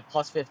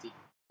 Plus 50.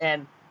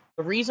 And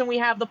the reason we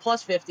have the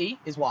plus 50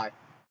 is why?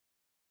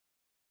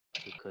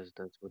 Because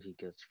that's what he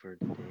gets for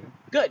the day.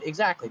 Good,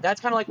 exactly.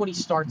 That's kind of like what he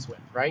starts with,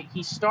 right?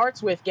 He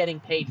starts with getting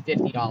paid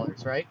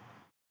 $50, right?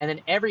 And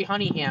then every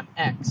honey ham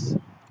X,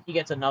 he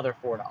gets another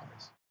 $4.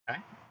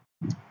 Okay.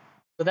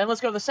 So then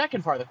let's go to the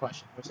second part of the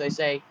question, which they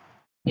say,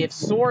 if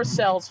SOAR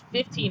sells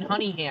 15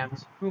 honey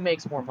hams, who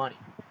makes more money,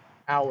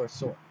 Owl or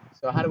SOAR?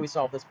 So how do we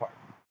solve this part?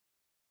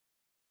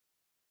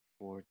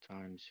 4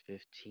 times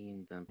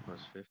 15, then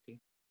plus 50.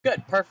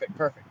 Good, perfect,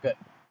 good.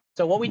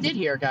 So what we did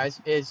here, guys,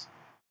 is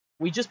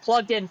we just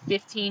plugged in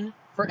 15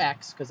 for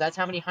X, because that's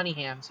how many honey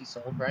hams he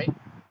sold, right?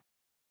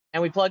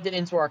 And we plugged it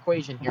into our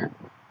equation here.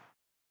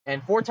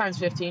 And 4 times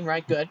 15,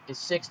 right, good, is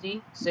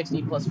 60.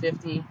 60 plus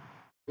 50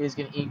 is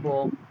going to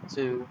equal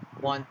to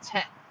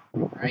 110,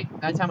 right?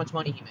 That's how much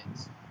money he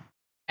makes.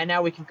 And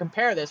now we can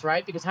compare this,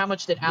 right? Because how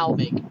much did Al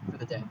make for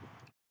the day?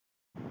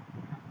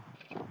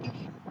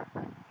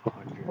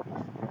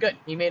 100. Good,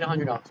 he made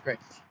 $100, great.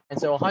 And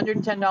so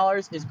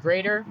 $110 is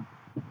greater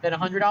than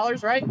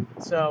 $100, right?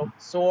 So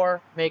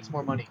SOAR makes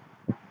more money.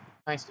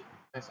 Nice, dude.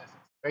 Nice.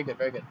 Very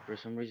good. For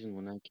some reason,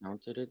 when I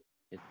counted it,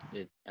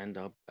 it ended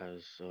up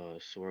as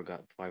SOAR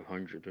got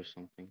 500 or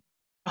something.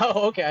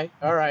 Oh, okay.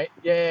 All right.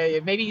 Yeah.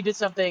 Maybe you did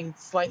something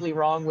slightly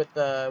wrong with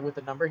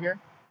the number here.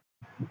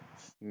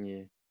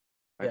 Yeah.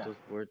 I thought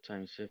 4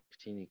 times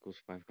 15 equals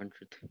 500.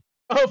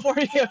 Oh,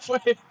 40, yeah,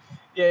 40.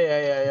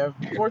 Yeah.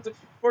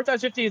 4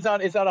 times 15 is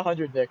not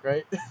 100, Nick,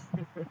 right?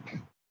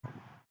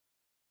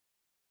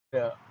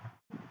 Yeah.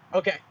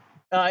 Okay.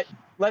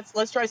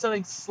 Let's try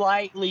something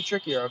slightly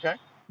trickier, okay?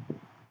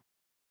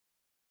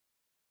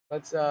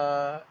 Let's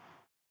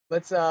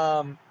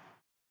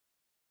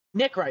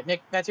Nick, right?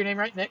 Nick, that's your name,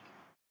 right? Nick?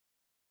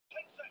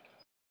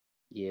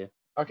 Yeah.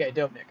 Okay,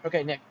 dope, Nick.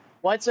 Okay, Nick.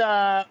 Let's it's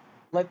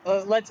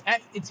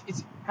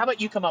how about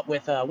you come up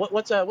with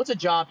what's a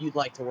job you'd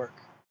like to work?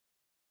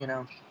 You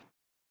know?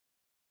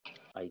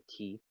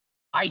 IT.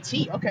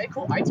 IT. Okay,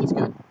 cool. IT's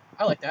good.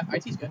 I like that.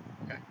 IT's good.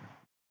 Okay.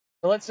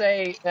 So let's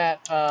say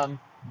that so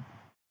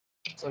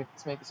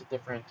let's make this a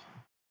different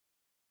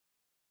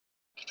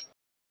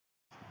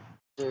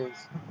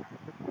is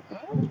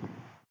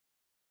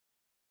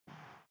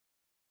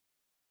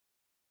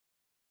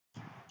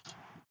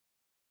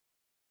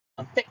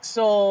a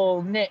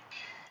Pixel Nick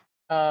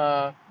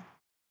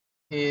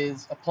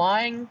is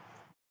applying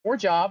for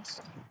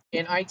jobs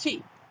in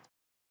IT.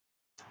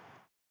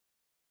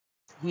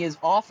 He is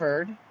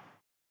offered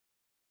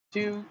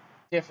 2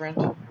 different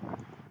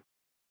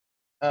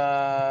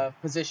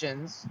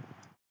positions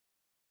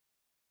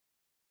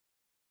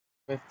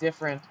with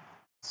different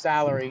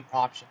salary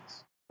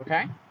options.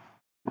 Okay?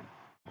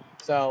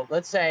 So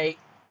let's say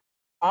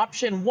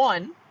option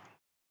 1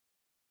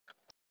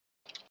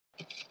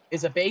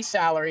 is a base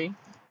salary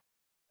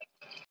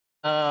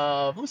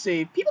of, let's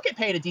see, people get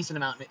paid a decent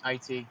amount in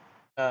IT.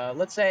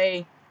 Let's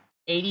say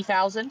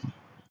 $80,000.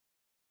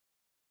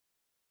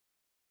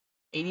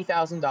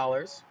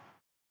 $80,000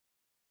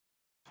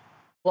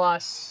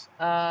 plus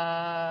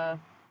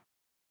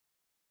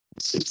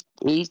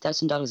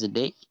 $80,000 a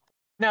day.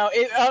 no,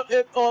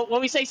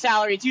 when we say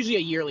salary, it's usually a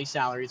yearly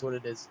salary is what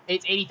it is.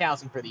 It's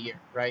 80,000 for the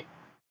year, right?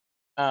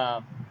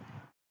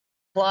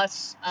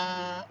 Plus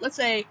let's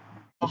say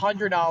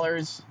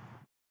 $100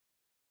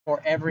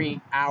 for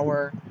every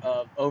hour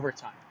of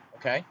overtime.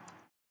 Okay.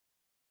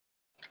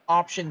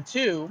 Option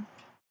 2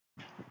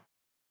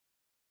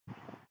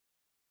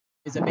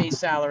 is a base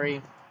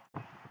salary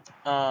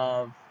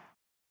of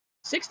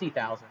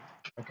 60,000.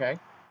 Okay.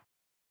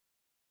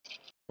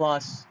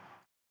 Plus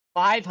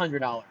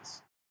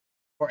 $500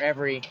 for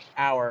every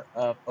hour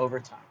of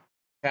overtime.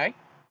 Okay.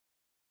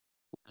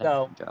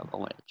 So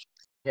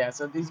yeah,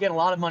 so he's getting a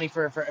lot of money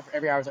for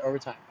every hour of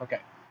overtime. Okay.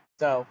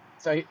 So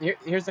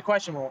here's the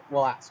question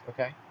we'll ask.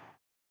 Okay.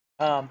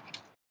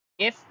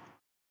 If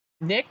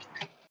Nick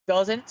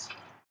doesn't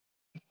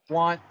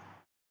want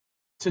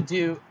to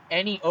do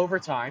any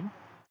overtime,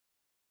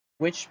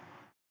 which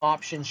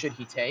option should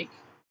he take?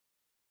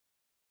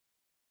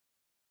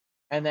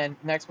 And then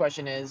next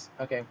question is,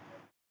 okay,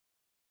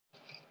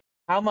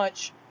 how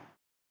much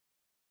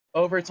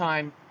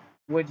overtime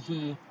would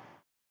he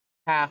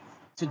have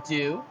to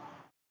do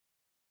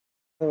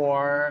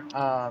for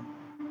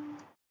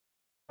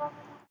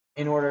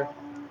in order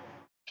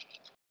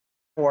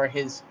for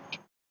his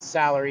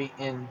salary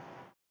in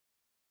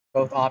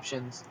both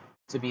options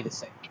to be the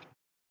same?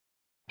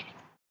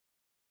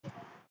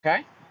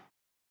 Okay.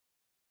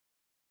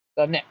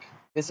 So Nick,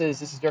 this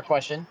is your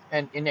question,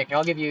 and Nick,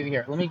 I'll give you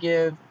here. Let me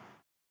give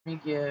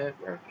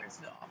where's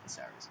the office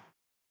hours?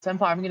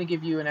 Senpai, I'm gonna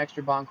give you an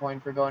extra bond coin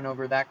for going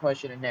over that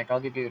question, and Nick, I'll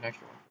give you an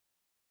extra one.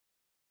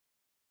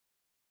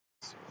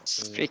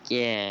 Frick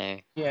yeah.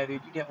 Yeah,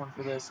 dude, you get one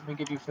for this. Let me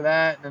give you for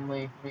that, and then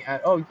let me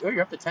add. Oh,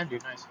 you're up to 10,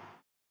 dude. Nice.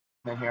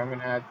 And then here, I'm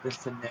gonna add this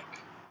to Nick.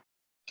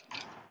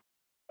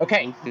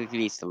 Okay. At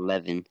least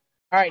 11.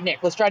 All right,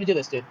 Nick. Let's try to do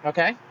this, dude.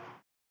 Okay.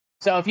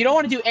 So if you don't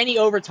want to do any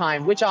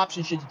overtime, which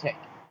option should you take?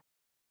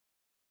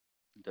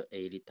 The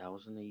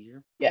 80,000 a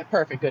year. Yeah,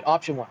 perfect. Good.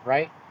 Option 1,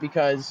 right?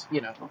 Because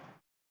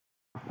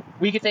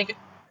we could think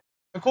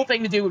a cool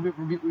thing to do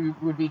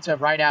would be to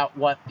write out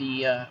what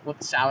the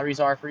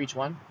salaries are for each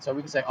one. So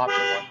we could say option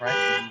 1,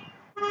 right?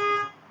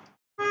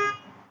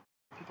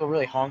 People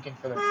really honking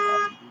for their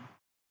coffee, dude.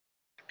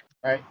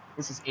 Right?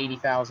 This is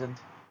 80,000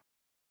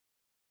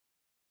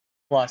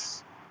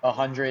 plus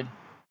 100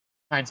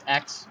 times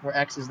X, where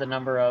X is the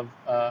number of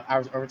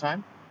hours of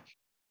overtime.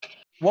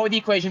 What would the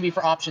equation be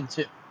for option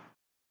 2?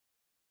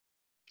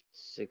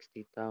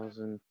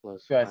 60,000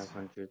 plus Good.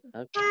 500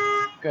 X.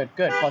 Good.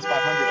 Plus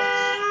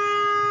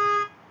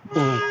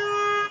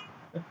 500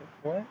 X.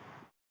 What?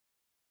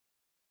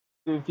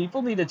 Dude,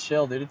 people need to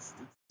chill, dude. It's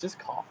just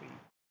coffee.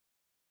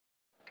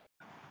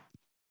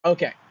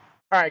 Okay.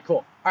 All right,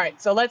 cool. All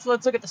right, so let's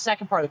look at the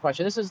second part of the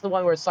question. This is the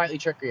one where it's slightly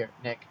trickier,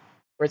 Nick,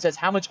 where it says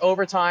how much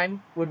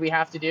overtime would we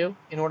have to do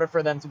in order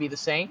for them to be the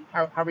same?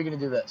 How are we going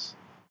to do this?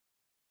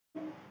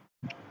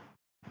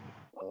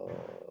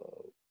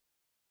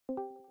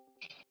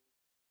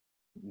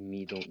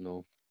 Me don't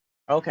know.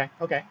 Okay,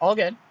 all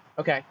good.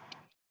 Okay,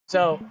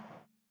 so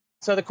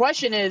the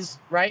question is,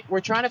 right?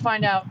 We're trying to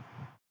find out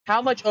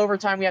how much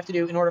overtime we have to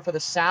do in order for the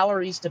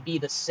salaries to be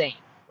the same,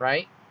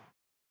 right?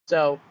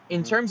 So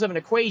in terms of an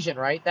equation,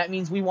 right, that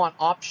means we want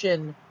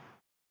option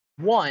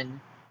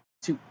 1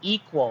 to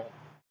equal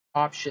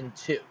option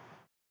 2.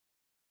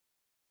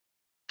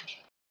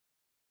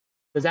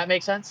 Does that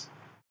make sense?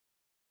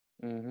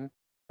 Mm-hmm.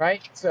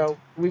 Right? So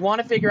we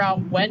want to figure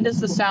out when does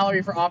the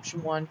salary for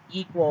option 1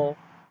 equal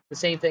the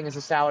same thing as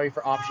the salary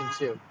for option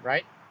 2,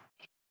 right?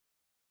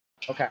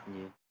 Okay.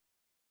 Yeah.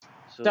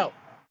 So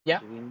yeah.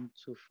 Do we need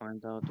to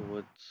find out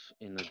what's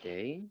in a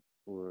day,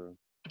 or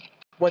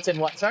what's in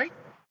what? Sorry.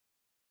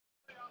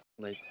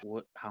 Like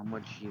how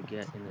much you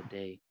get in a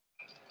day?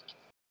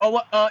 Oh,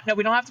 what? No,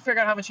 we don't have to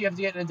figure out how much you have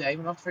to get in a day.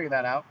 We don't have to figure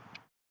that out.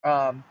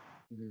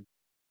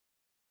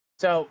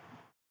 So,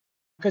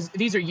 because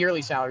these are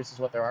yearly salaries, is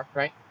what there are,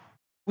 right?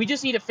 We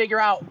just need to figure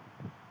out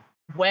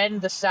when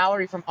the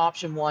salary from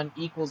option 1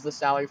 equals the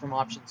salary from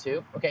option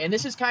 2. Okay, and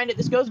this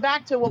goes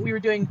back to what we were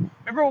doing.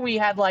 Remember when we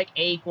had like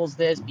A equals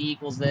this, B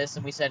equals this,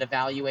 and we said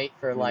evaluate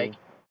for like,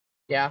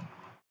 yeah?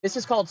 This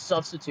is called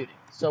substituting.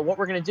 So what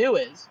we're going to do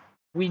is,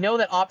 we know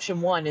that option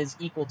 1 is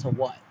equal to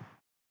what?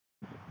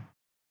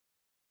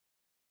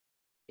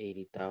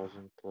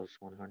 80,000 plus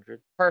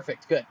 100.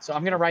 Perfect, good. So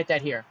I'm going to write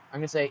that here. I'm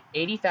going to say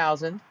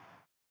 80,000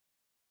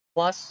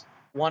 plus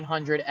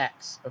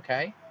 100x,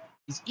 okay,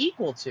 is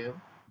equal to,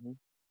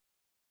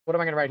 what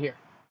am I going to write here?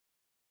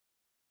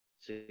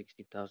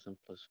 60,000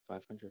 plus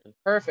 500x.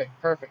 Perfect,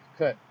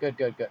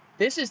 good.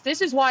 This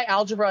is why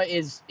algebra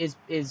is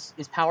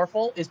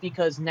powerful, is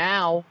because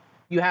now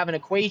you have an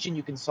equation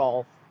you can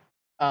solve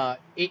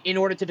in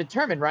order to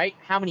determine, right,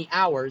 how many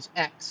hours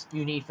x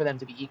you need for them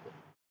to be equal,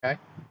 okay?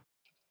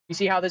 You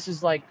see how this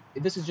is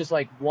just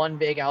like one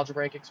big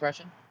algebraic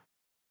expression?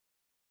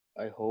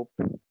 I hope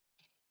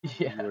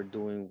Yeah. you're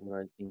doing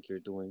what I think you're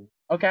doing.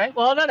 Okay.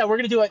 Well, no, we're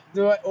gonna do it.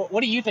 What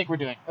do you think we're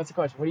doing? That's the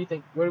question. What do you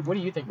think? What do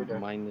you think we're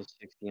doing? Minus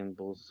 60 on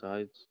both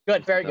sides.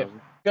 Good. Very good.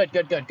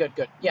 60,000.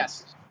 Good.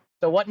 Yes.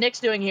 So what Nick's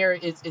doing here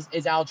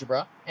is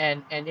algebra,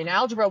 and in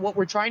algebra, what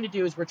we're trying to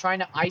do is we're trying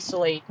to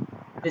isolate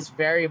this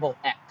variable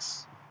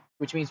x,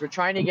 which means we're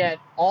trying to get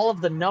all of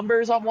the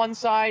numbers on one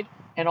side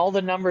and all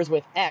the numbers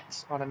with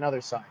x on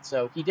another side.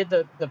 So he did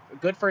the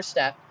good first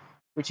step,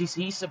 which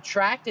he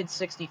subtracted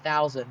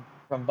 60,000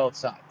 from both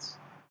sides.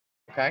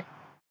 Okay.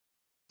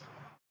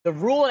 The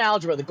rule in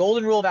algebra, the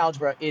golden rule of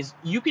algebra, is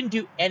you can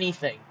do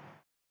anything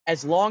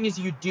as long as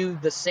you do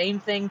the same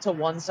thing to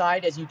one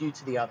side as you do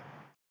to the other.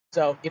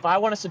 So if I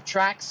want to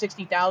subtract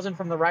 60,000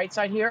 from the right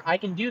side here, I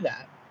can do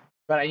that,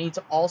 but I need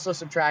to also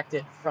subtract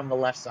it from the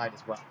left side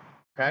as well.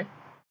 Okay.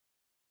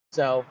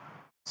 So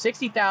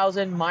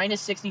 60,000 minus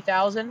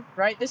 60,000,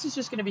 right? This is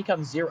just going to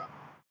become 0,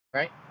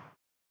 right?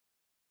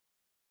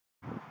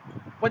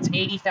 What's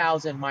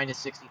 80,000 minus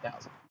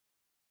 60,000?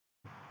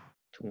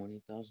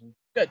 20,000.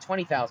 Good,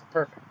 20,000.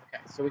 Perfect.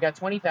 Okay, so we got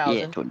 20,000.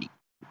 Yeah, 20.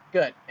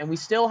 Good, and we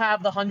still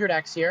have the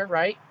 100x here,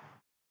 right?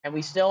 And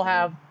we still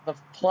have the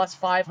plus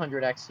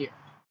 500x here.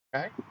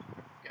 Okay.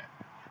 Good.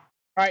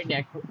 All right,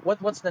 Nick.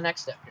 What's the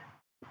next step here?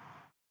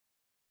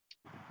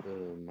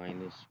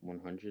 Minus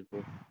 100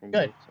 from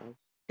Good. both sides.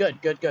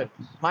 Good.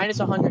 Minus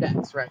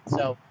 100x, right?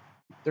 So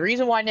the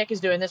reason why Nick is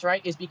doing this,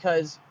 right, is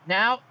because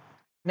now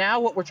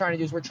what we're trying to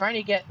do is we're trying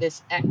to get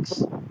this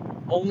x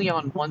only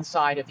on one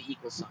side of the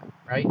equal sign,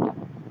 right?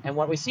 And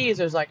what we see is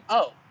there's like,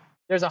 oh,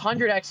 there's a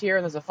 100x here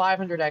and there's a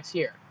 500x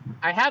here.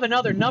 I have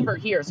another number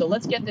here, so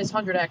let's get this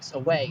 100x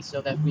away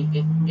so that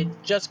it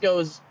just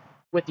goes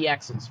with the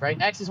x's,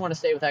 right? X's want to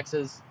stay with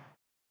x's.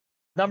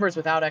 Numbers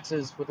without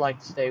x's would like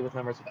to stay with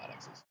numbers without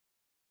x's.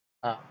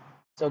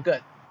 So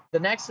good. The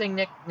next thing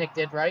Nick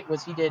did, right,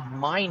 was he did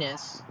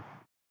minus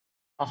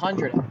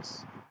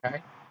 100x,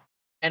 okay?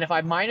 And if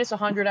I minus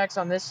 100x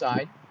on this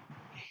side,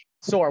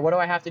 Sor, what do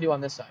I have to do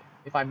on this side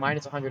if I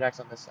minus 100x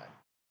on this side?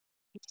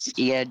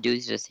 You gotta do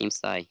the same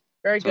side.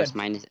 Very So good. it's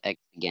minus x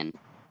again.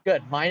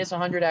 Good. Minus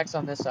 100x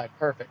on this side.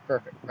 Perfect,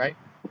 right?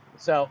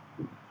 So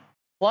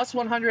plus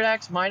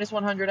 100x minus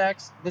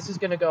 100x, this is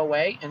going to go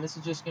away, and this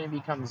is just going to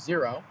become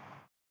 0.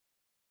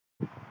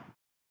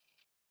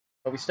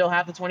 But we still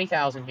have the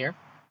 20,000 here.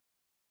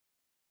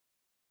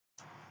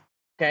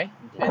 Okay,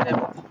 and then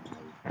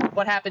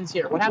what happens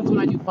here? What happens when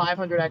I do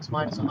 500x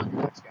minus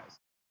 100x,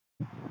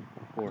 guys?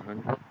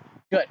 400.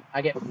 Good.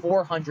 I get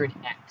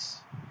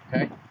 400x.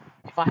 Okay.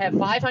 If I have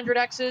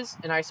 500x's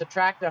and I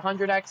subtract the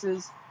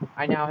 100x's,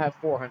 I now have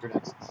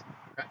 400x's.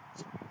 Okay.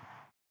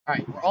 All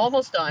right, we're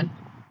almost done.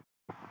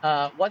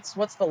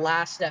 What's the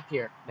last step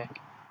here, Nick?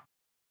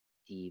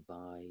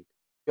 Divide.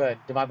 Good.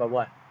 Divide by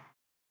what?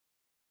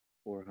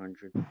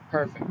 400.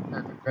 Perfect.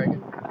 Very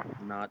good.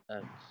 Not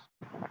x.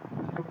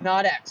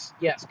 Not x.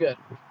 Yes, good.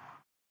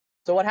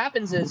 So what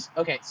happens is,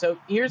 okay, so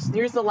here's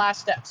the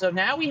last step. So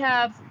now we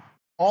have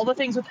all the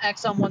things with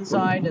x on one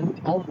side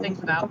and all the things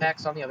without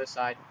x on the other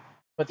side.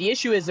 But the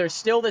issue is there's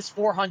still this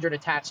 400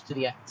 attached to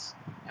the x,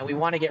 and we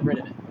want to get rid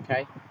of it,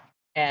 okay?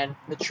 And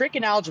the trick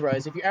in algebra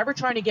is if you're ever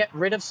trying to get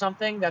rid of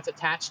something that's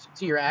attached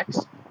to your x,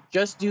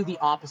 just do the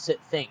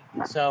opposite thing.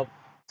 So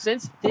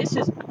since this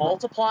is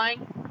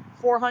multiplying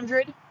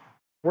 400,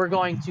 we're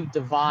going to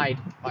divide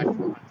by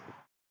 400,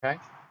 okay?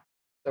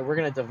 So we're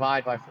going to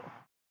divide by 400.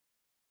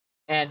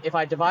 And if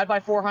I divide by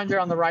 400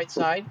 on the right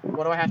side,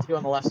 what do I have to do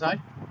on the left side?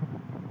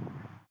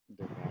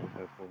 Divide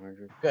by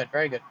 400. Good,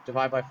 very good.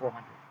 Divide by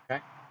 400,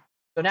 okay?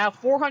 So now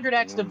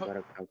 400x Anyone got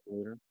a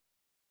calculator?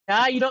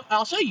 you don't.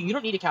 I'll show you. You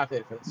don't need a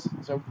calculator for this.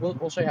 So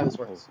we'll show you how this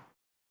works.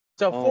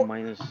 So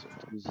minus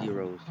 2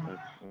 zeros.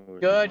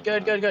 Good.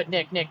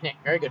 Nick.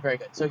 Very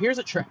good. So here's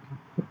a trick.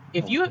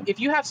 If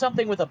you have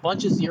something with a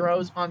bunch of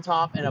zeros on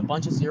top and a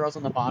bunch of zeros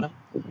on the bottom,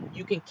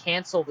 you can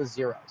cancel the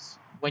zeros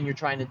when you're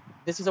trying to.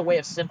 This is a way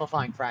of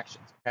simplifying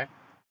fractions. Okay.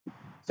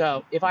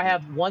 So if I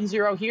have 1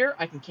 0 here,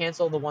 I can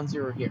cancel the 1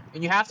 0 here,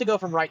 and you have to go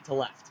from right to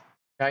left.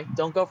 Okay.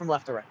 Don't go from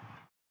left to right.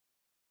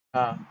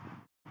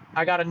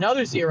 I got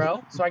another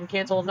 0, so I can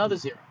cancel another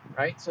 0,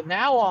 right? So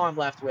now all I'm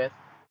left with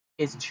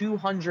is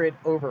 200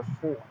 over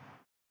 4.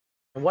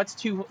 And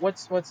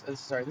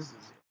sorry, this is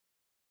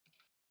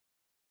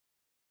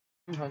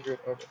 200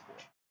 over 4.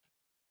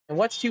 And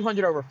what's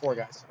 200 over 4,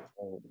 guys?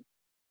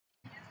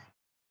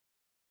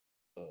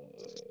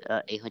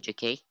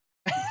 800k.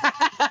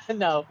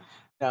 No.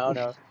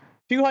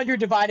 200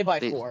 divided by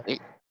 4.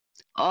 Wait.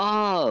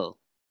 Oh.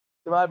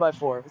 Divided by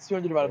 4. It's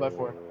 200 divided by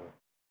 4.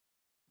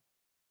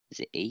 Is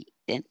it 8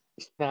 then?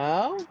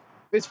 No.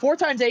 It's 4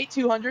 times 8,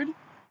 200.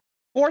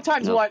 4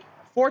 times what?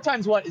 4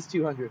 times what is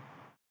 200?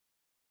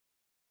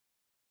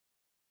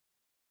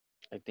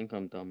 I think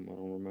I'm dumb. I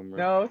don't remember.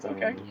 No, it's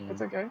okay.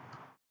 It's okay.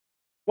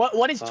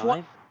 What is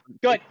 20?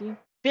 Good.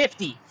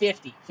 50.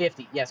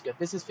 Yes, good.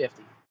 This is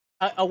 50.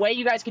 A way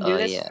you guys can do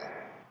this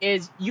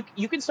is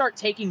you can start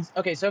taking.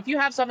 Okay, so if you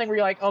have something where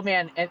you're like, oh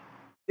man, and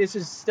this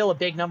is still a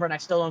big number and I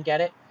still don't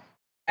get it,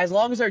 as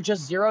long as they're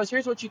just zeros,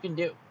 here's what you can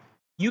do.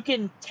 You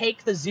can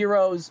take the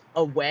zeros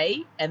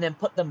away and then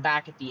put them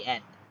back at the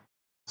end.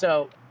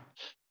 So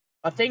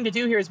a thing to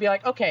do here is be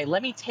like, okay,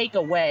 let me take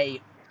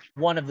away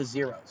one of the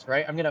zeros,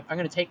 right? I'm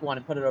gonna take one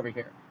and put it over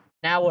here.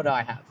 Now what do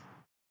I have?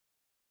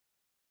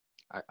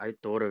 I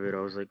thought of it. I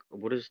was like,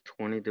 what is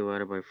 20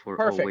 divided by 4? Oh,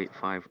 Perfect. wait,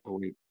 5. Oh,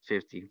 wait,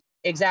 50.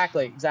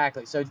 Exactly.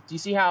 So do you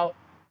see how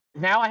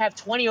now I have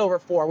 20 over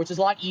 4, which is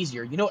a lot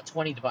easier. You know what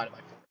 20 divided by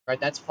 4, right?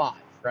 That's 5,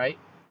 right?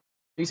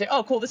 So you say,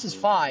 oh, cool, this is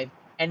 5,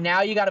 and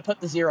now you got to put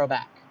the 0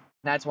 back.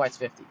 And that's why it's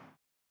 50. Is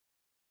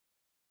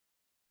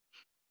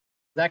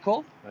that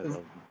cool? I love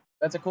it.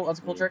 That's a cool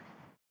trick.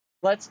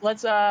 Let's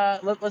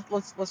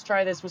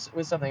try this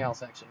with something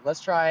else actually.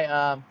 Let's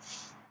try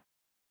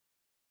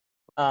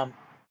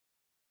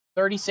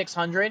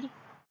 3600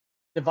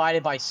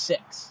 divided by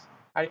 6.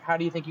 How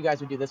do you think you guys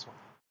would do this one?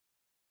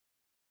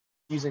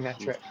 Using that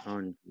trick.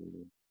 600.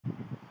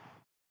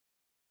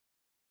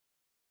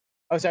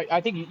 Oh, sorry.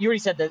 I think you already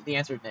said the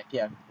answer, Nick.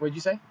 Yeah. What did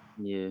you say?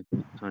 Yeah,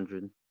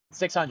 600.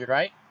 600,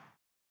 right?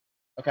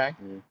 Okay.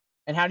 Yeah.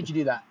 And how did you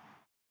do that?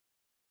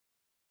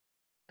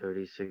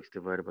 36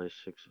 divided by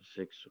 6 is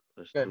 6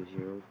 plus Good. 2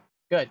 zeros.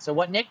 Good. So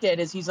what Nick did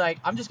is he's like,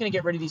 I'm just gonna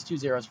get rid of these 2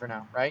 zeros for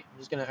now, right? I'm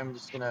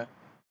just gonna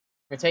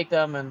take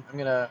them and I'm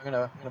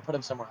gonna put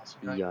them somewhere else.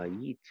 Right? Yeah,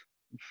 eat.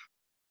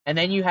 And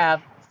then you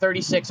have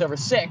 36 over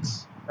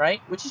 6,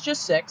 right? Which is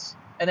just 6,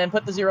 and then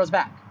put the zeros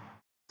back.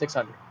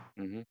 600.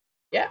 Mm-hmm.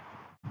 Yeah.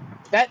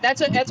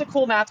 That's a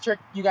cool math trick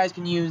you guys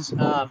can use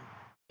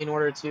in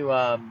order to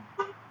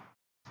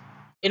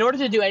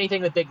do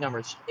anything with big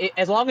numbers.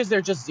 As long as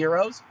they're just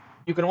zeros,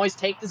 you can always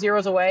take the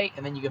zeros away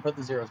and then you can put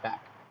the zeros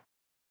back.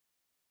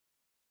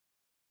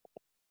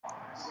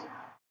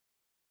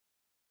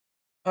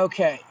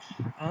 Okay.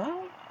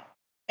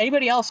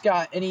 Anybody else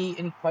got any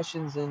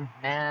questions in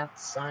math,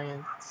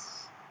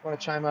 science? Want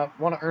to chime up?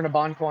 Want to earn a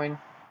bond coin?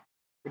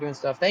 We're doing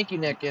stuff. Thank you,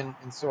 Nick and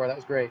Sora. That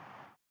was great.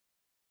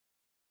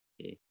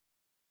 Yeah.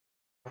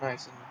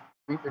 Nice. And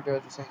Reaper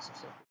Doge was saying some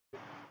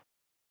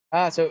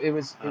stuff. So it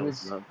was. I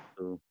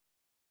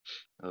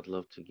would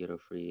love to get a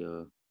free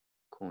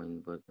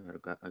coin, but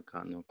I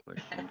got no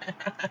questions.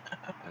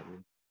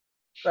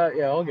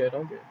 Yeah, all good.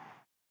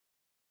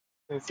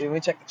 Let's see. Let me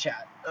check the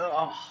chat.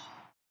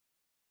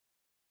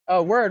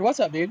 Oh, Word.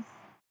 What's up, dude?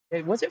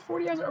 Was it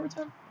 40 hours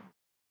overtime?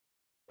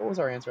 What was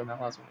our answer on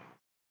that last one?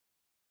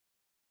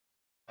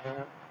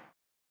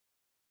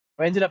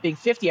 It ended up being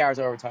 50 hours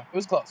overtime. It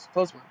was close.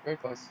 Close work. Very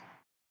close.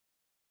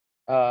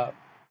 Oh,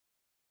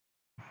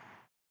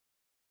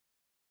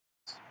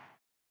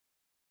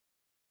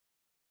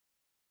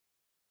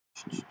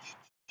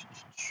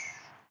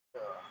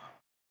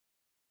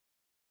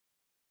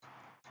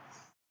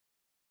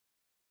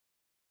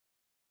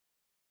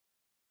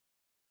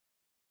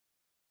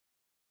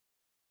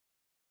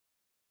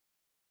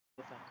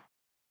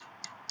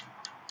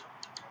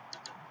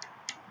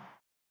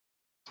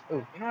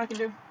 you know what I can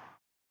do?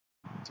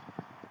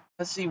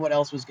 Let's see what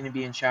else was going to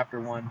be in chapter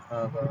 1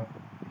 of.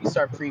 You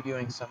start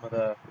previewing some of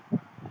the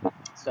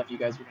stuff you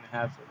guys are going to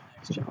have for the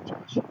next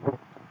challenge.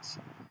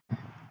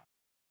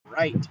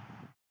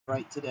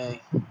 Right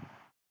today.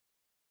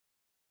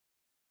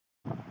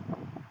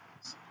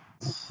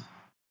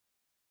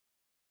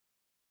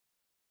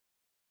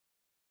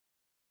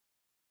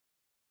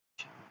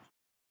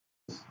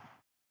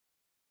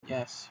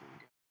 Yes. Here we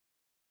go.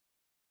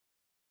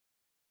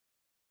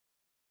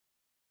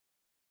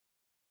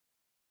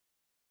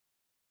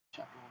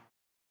 Chapter 1.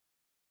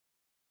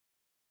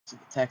 This is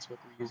the textbook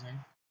we're using.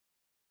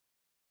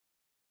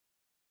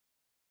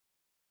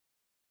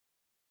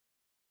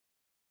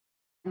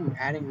 Ooh,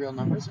 adding real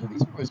numbers. Oh,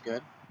 these are always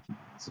good.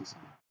 Let's see some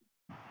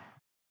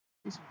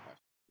questions.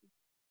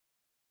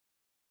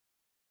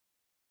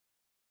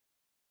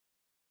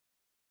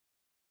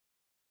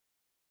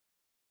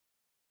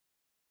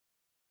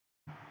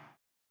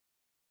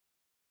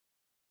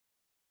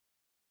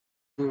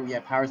 Ooh, yeah,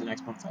 powers and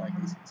exponents. I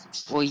like these.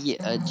 Oh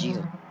yeah,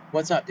 Gio,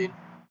 What's up, dude?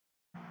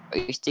 are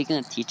you still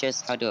gonna teach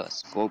us how the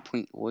score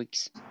point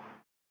works?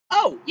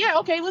 Oh, yeah,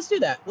 okay, let's do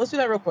that. Let's do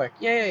that real quick.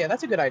 Yeah.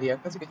 That's a good idea.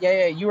 That's a good.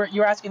 Yeah. You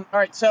were asking. All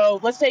right,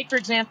 so let's take for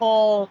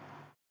example,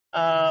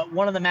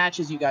 one of the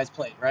matches you guys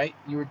played, right?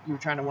 You were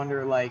trying to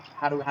wonder like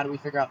how do we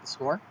figure out the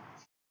score?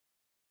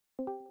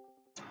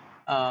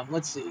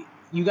 Let's see.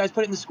 You guys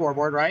put it in the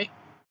scoreboard, right?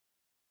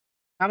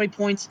 How many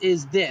points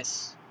is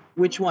this?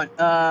 Which one?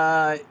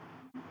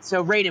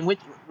 So Raiden,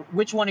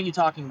 which one are you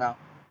talking about?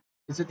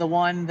 Is it the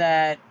one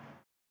that?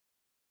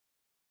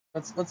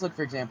 Let's look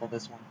for example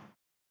this one.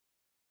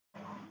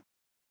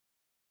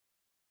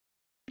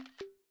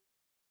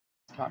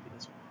 Let's copy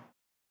this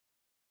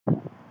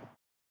one.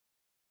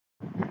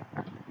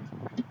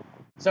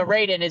 So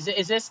Raiden, is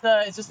this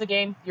the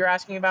game you're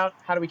asking about?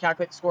 How do we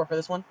calculate the score for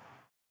this one?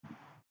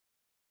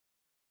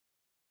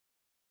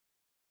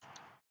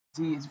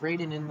 See, is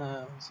Raiden in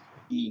the?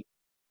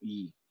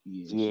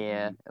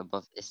 Yeah,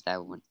 above is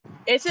that one.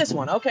 It's this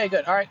one. Okay,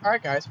 good. All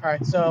right, guys. All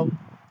right, so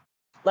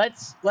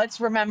let's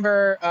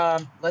remember.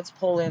 Let's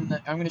pull in.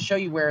 I'm going to show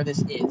you where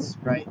this is,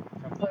 right,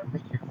 from the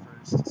right here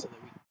first, so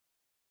that we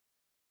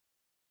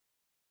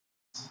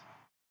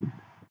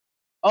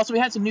Also, we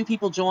had some new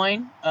people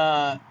join.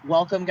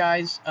 Welcome,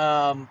 guys.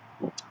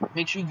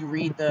 Make sure you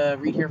read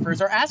here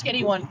first, or ask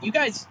anyone. You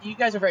guys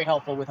are very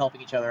helpful with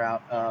helping each other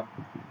out.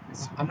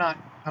 I'm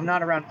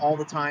not around all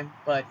the time,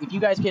 but if you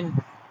guys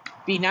can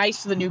be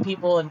nice to the new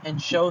people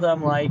and show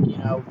them, like, you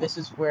know, this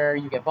is where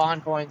you get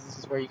bond coins, this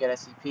is where you get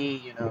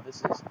SCP. You know,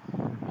 this is.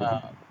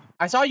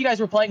 I saw you guys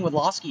were playing with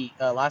Losky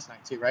last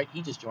night too, right?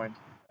 He just joined.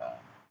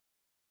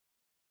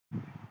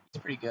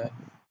 It's pretty good.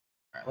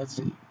 All right, let's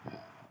see.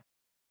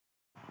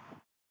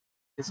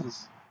 This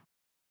is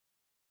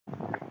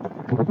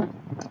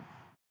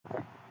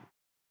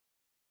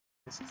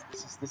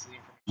the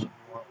information we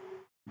want.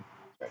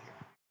 It's right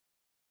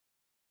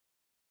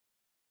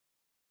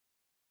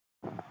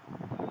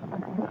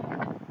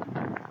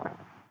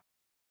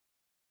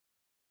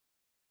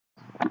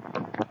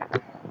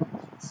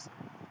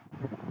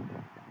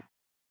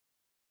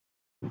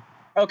here.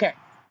 Okay,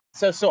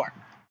 so Sor.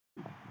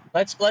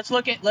 Let's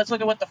look at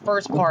what the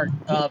first part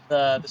of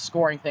the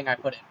scoring thing I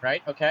put in,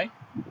 right? Okay.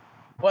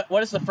 What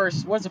does the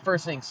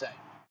first thing say?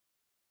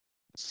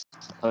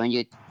 When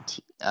you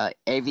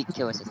every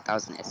kill is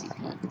 1,000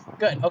 SCP.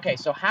 Good. Okay.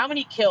 So how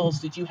many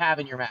kills did you have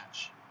in your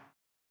match?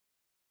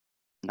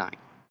 9.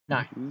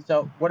 9.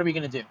 So what are we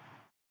gonna do?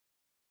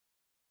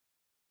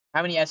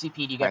 How many SCP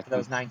do you get for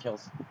those 9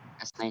 kills?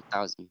 That's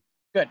 9,000.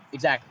 Good.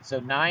 Exactly. So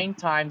 9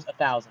 times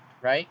 1,000,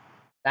 right?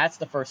 That's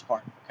the first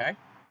part. Okay.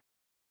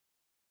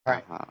 All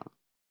right. All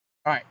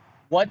right.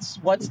 What's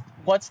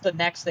the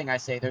next thing I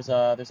say? There's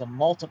a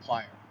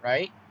multiplier,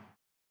 right?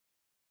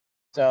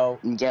 So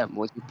yeah,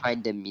 multiply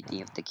the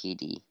median of the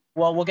KD.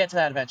 Well, we'll get to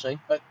that eventually.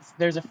 But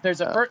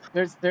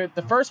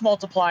the first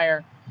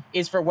multiplier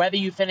is for whether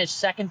you finish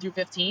 2nd through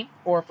 15th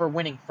or for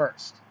winning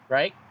first,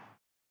 right?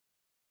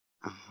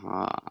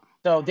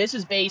 So this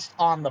is based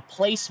on the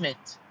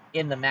placement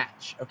in the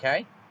match.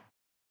 Okay.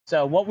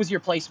 So what was your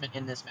placement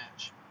in this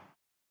match?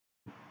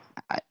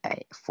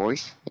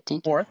 Fourth, I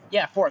think. Fourth.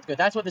 Yeah, fourth. Good.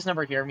 That's what this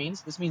number here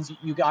means. This means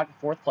you got in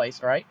 4th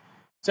place. All right.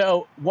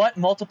 So what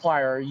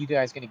multiplier are you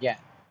guys going to get?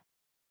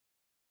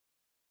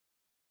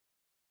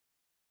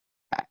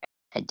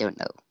 I don't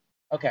know.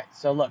 Okay,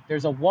 so look,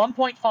 there's a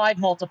 1.5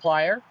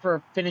 multiplier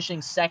for finishing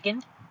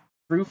 2nd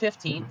through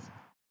 15th,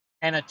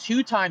 and a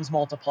 2 times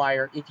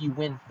multiplier if you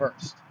win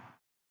first.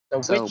 So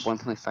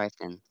 1.5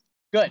 then.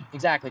 Good,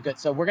 exactly, good.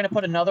 So we're going to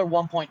put another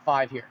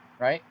 1.5 here,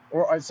 right?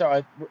 Or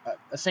sorry,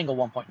 a single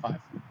 1.5,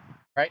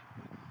 right?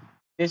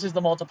 This is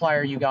the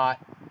multiplier you got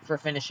for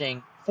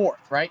finishing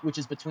 4th, right? Which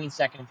is between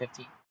 2nd and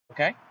 15th,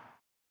 okay?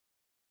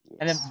 Yes.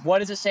 And then what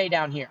does it say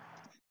down here?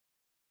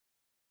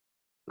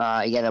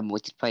 You gotta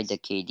multiply the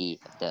KD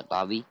of the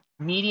lobby.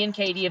 Median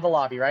KD of a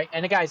lobby, right?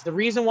 And guys, the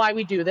reason why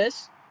we do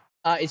this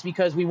is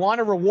because we want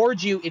to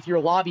reward you if your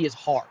lobby is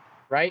hard,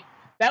 right?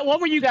 That one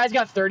where you guys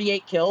got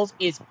 38 kills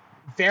is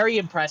very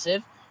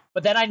impressive,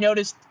 but then I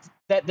noticed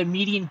that the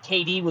median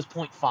KD was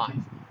 0.5,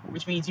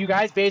 which means you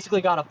guys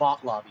basically got a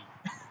bot lobby.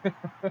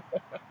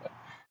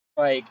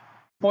 Like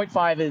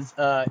 0.5 is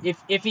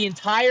if the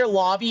entire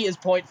lobby is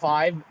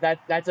 0.5,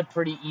 that's a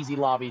pretty easy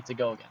lobby to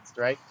go against,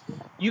 right?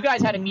 You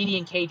guys had a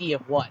median KD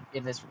of what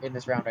in this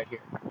round right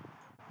here?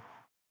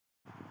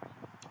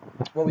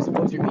 What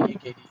was your median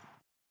KD?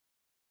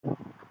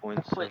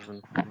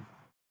 0.7.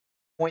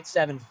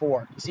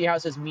 0.74. You see how it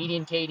says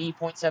median KD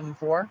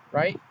 0.74,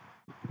 right?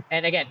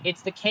 And again,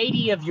 it's the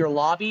KD of your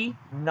lobby,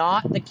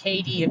 not the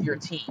KD of your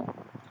team.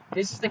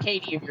 This is the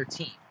KD of your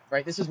team,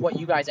 right? This is what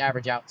you guys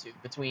average out to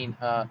between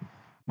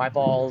my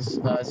balls,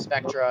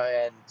 Spectra,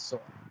 and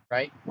Sora,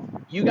 right?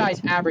 You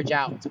guys average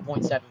out to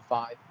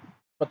 0.75,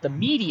 but the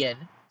median.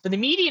 So the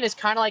median is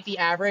kind of like the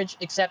average,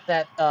 except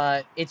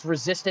that it's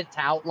resistant to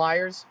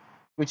outliers,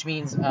 which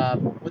means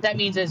what that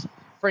means is,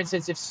 for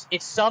instance,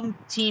 if some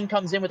team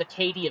comes in with a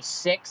KD of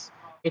 6,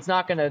 it's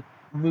not going to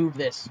move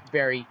this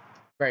very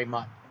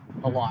much,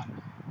 a lot.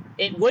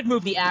 It would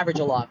move the average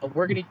a lot, but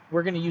we're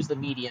gonna use the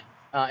median.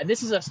 And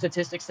this is a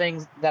statistics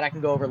thing that I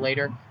can go over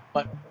later.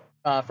 But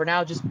for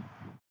now, just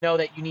know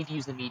that you need to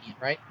use the median,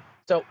 right?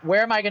 So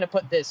where am I going to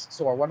put this,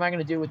 Sor? What am I going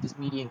to do with this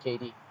median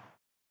KD?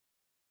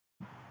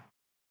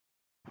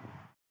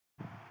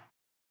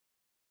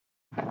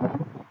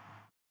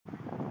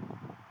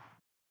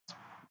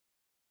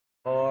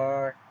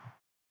 Or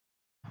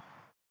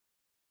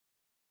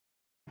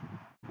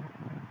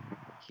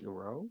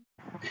 0?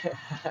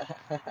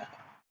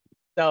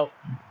 So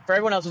for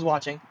everyone else who's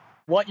watching,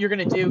 what you're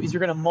going to do is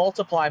you're going to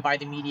multiply by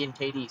the median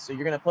KD. So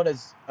you're going to put a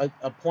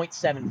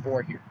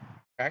 0.74 here,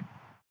 okay?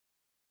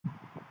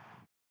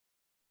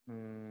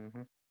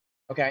 Mm-hmm.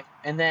 Okay,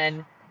 and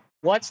then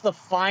what's the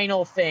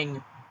final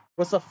thing?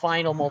 What's the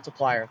final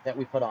multiplier that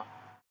we put on?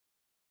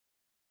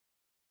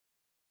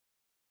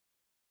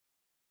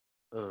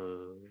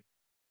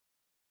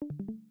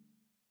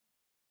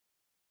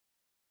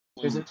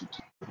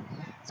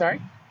 Sorry?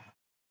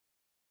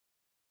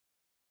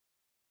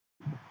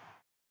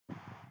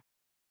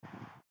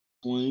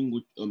 Playing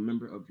with a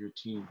member of your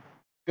team.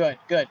 Good.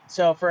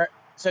 So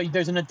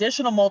there's an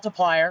additional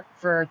multiplier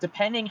for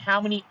depending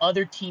how many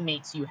other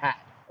teammates you had.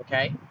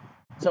 Okay,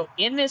 So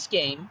in this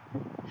game,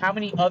 how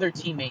many other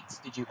teammates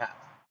did you have?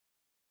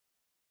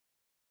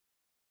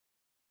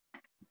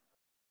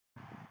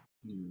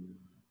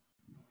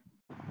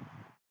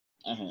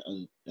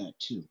 I had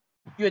 2.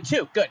 You had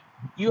 2. Good.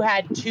 You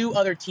had 2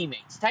 other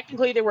teammates.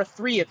 Technically, there were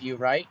 3 of you,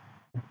 right?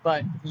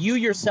 But you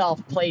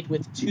yourself played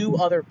with 2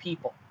 other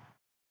people.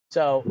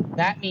 So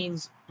that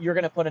means you're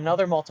going to put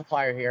another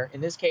multiplier here. In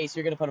this case,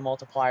 you're going to put a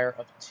multiplier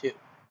of 2.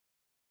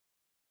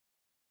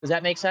 Does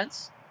that make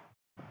sense?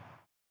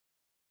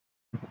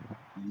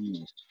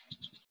 Yes.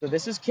 So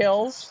this is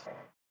kills.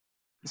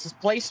 This is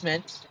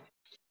placement.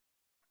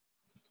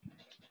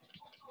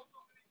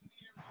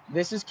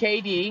 This is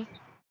KD.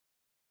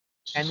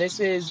 And this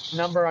is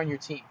number on your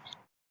team.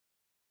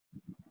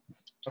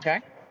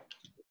 Okay?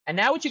 And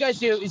now what you guys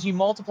do is you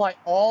multiply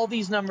all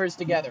these numbers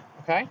together.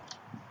 Okay?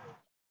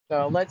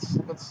 So let's.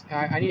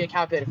 I need a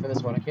calculator for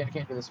this one. I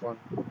can't do this one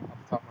off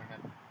the top of my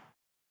head.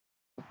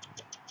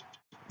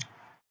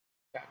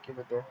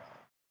 Calculator.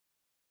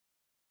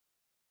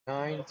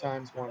 9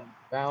 times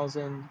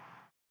 1,000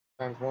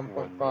 times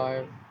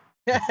 1.5.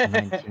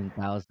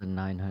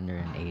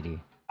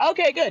 19,980.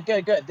 Okay, good.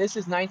 This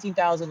is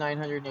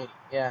 19,980.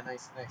 Yeah,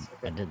 nice. I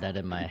Okay. did that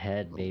in my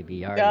head, baby.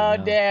 You already God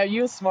know. damn,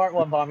 you a smart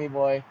one, Bomby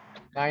Boy.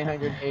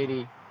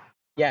 980.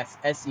 Yes,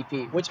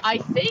 SCP. Which I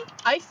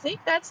think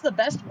that's the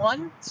best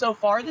one so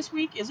far this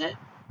week, is it?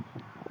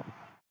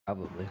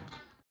 Probably.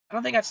 I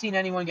don't think I've seen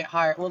anyone get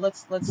higher. Well,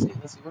 let's see.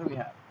 What do we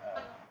have?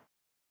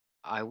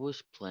 I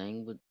was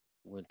playing with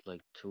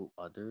like 2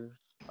 others.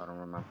 I don't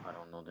remember. I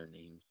don't know their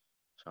names.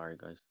 Sorry,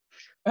 guys.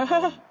 But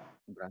I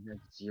had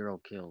 0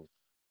 kills.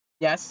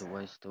 Yes. Do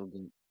I still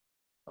get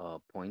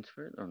points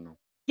for it or no?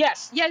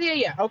 Yes.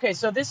 Yeah. Okay,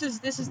 so this is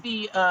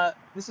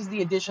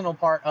the additional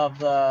part of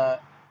the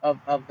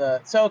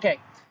so okay.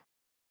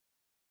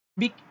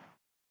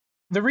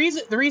 The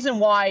reason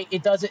why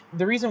it does it,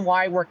 the reason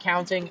why we're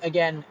counting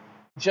again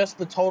just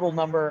the total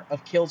number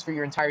of kills for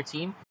your entire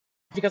team,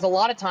 because a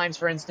lot of times,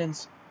 for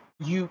instance,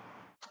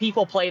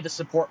 people play the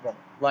support role.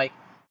 Like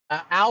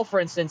Al, for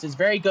instance, is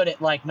very good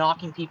at like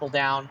knocking people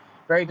down,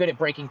 very good at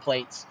breaking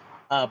plates,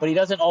 but he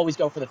doesn't always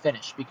go for the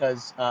finish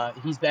because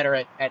he's better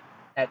at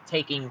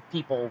taking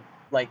people,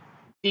 like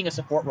being a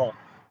support role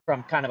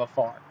from kind of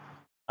afar.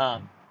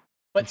 But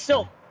He's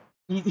still,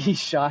 shy. he's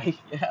shy.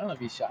 Yeah, I don't know if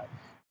he's shy.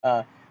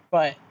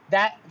 But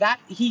that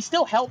he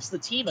still helps the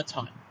team a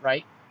ton,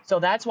 right? So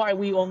that's why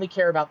we only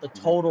care about the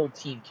total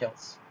team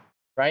kills,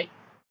 right?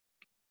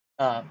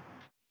 So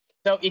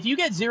if you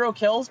get 0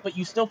 kills but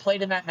you still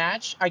played in that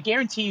match, I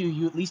guarantee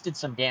you at least did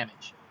some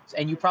damage,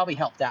 and you probably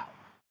helped out.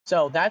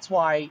 So that's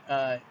why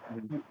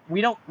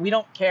we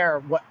don't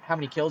care how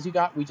many kills you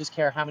got. We just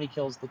care how many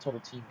kills the total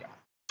team got.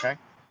 Okay.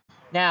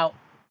 Now,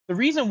 the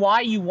reason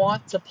why you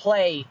want to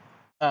play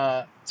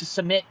to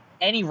submit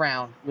any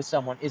round with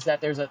someone is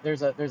that there's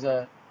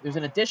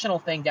an additional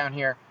thing down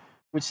here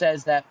which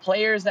says that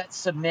players that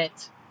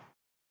submit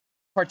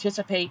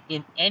participate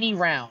in any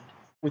round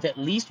with at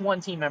least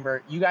one team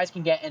member, you guys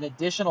can get an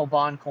additional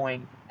bond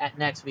coin at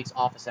next week's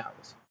office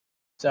hours.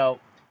 So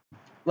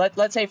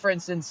let's say, for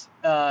instance,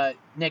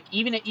 Nick,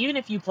 even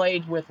if you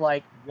played with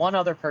like one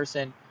other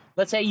person,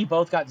 let's say you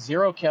both got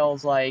 0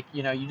 kills, like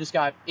you just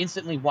got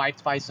instantly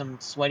wiped by some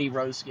sweaty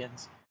rose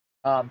skins.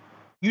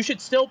 You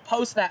should still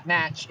post that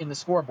match in the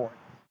scoreboard,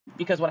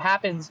 because what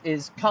happens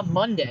is come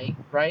Monday,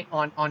 right,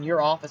 on your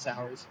office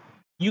hours,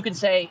 you can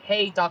say,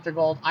 hey, Dr.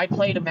 Gold, I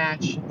played a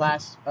match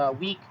last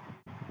week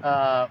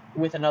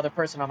with another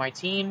person on my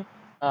team.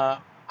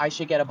 I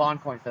should get a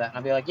bond coin for that. And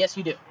I'll be like, yes,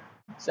 you do.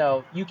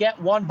 So you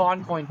get 1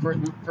 bond coin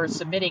for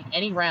submitting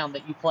any round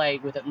that you play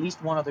with at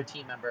least one other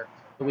team member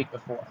the week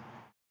before.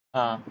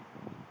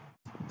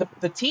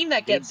 The team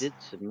that gets... They did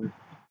submit.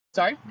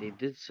 Sorry? They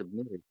did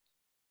submit it.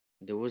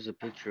 There was a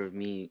picture of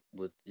me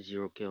with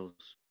 0 kills.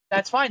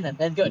 That's fine then.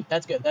 Then good.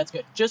 That's good.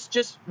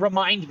 Just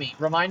remind me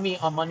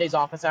on Monday's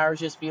office hours.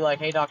 Just be like,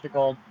 hey, Dr.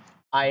 Gold,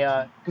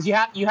 because you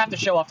have to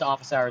show up to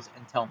office hours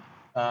and tell me.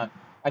 I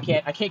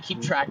can't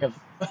keep track of.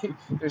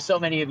 There's so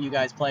many of you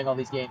guys playing all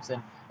these games,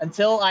 and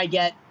until I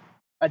get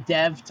a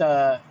dev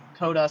to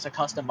code us a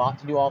custom bot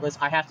to do all this,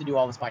 I have to do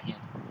all this by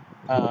hand.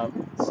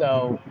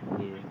 So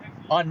Yeah.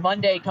 on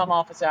Monday, come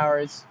office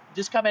hours,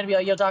 just come in and be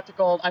like, yo, Dr.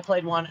 Gold, I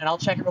played one, and I'll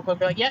check it real quick.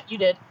 Be like, yeah, you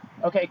did.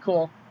 Okay,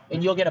 cool.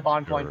 And you'll get a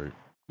bond coin. Alright.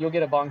 You'll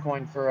get a bond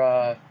coin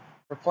for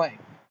playing.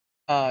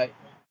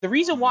 The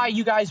reason why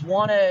you guys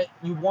want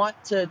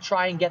to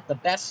try and get the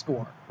best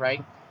score,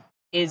 right,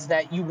 is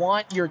that you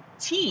want your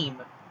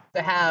team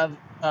to have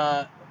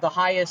the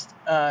highest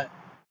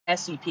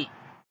SCP.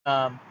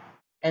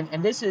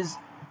 And this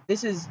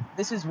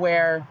is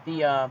where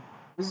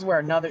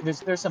another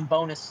there's some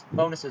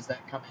bonuses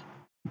that come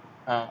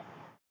in.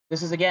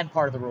 This is again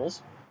part of the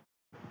rules,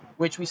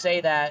 which we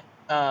say that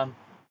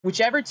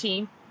whichever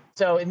team,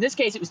 so in this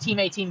case it was Team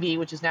A, Team B,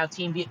 which is now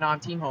Team Vietnam,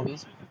 Team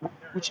Homies,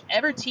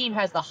 whichever team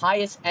has the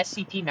highest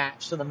SCP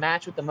match, so the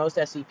match with the most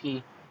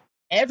SCP,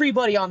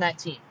 everybody on that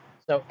team,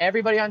 so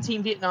everybody on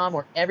Team Vietnam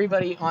or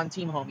everybody on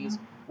Team Homies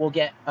will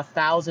get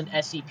 1,000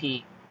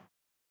 SCP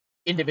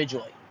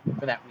individually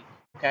for that week,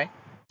 okay?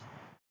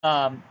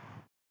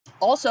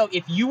 Also,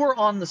 if you were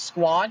on the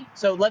squad,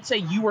 so let's say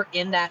you were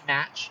in that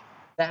match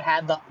that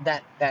had the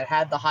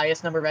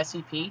highest number of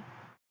SCP,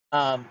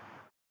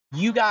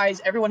 you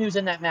guys, everyone who's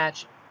in that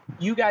match,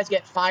 you guys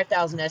get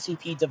 5,000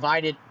 SCP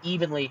divided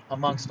evenly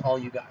amongst all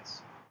you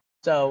guys.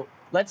 So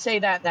let's say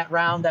that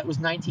round that was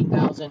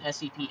 19,000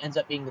 SCP ends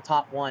up being the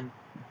top one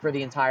for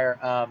the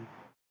entire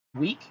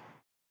week.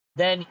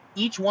 Then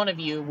each one of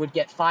you would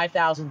get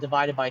 5,000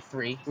 divided by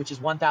 3, which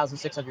is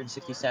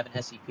 1,667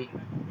 SCP.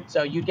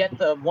 So you'd get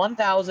the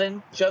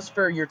 1,000 just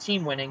for your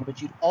team winning,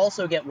 but you'd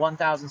also get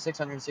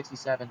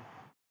 1,667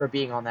 for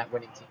being on that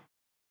winning team.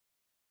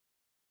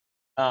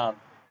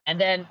 And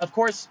then, of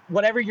course,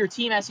 whatever your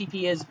team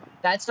SCP is,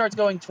 that starts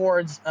going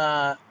towards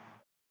the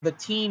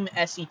team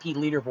SCP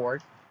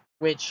leaderboard,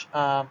 which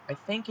I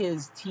think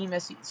is Team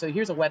SCP. So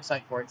here's a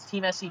website for it. It's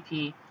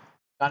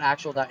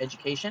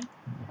teamscp.actual.education.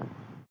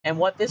 And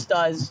what this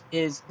does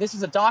is this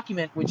is a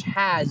document which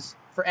has,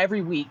 for every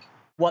week,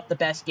 what the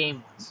best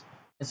game was.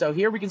 And so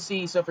here we can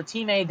see, so for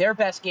Team A, their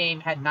best game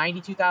had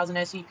 92,000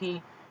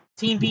 SCP.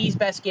 Team B's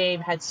best game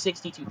had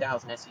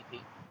 62,000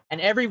 SCP.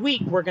 And every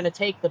week, we're going to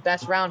take the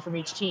best round from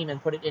each team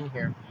and put it in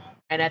here.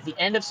 And at the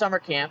end of summer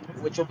camp,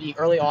 which will be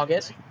early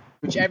August,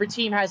 whichever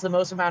team has the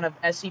most amount of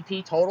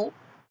SCP total,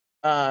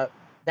 that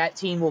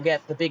team will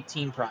get the big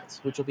team prize,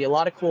 which will be a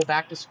lot of cool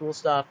back-to-school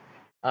stuff.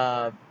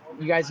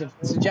 You guys have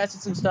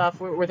suggested some stuff.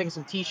 We're thinking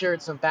some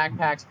T-shirts, some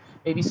backpacks,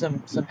 maybe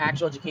some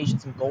actual education,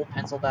 some gold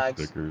pencil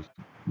bags, Stickers.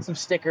 some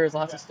stickers,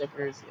 lots of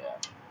stickers. Yeah.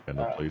 And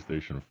the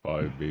PlayStation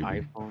 5, baby.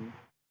 iPhone.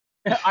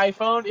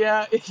 iPhone,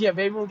 yeah, yeah.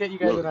 Maybe we'll get you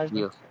guys an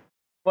iPhone.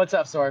 What's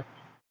up, Sor?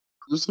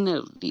 Who's in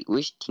the lead?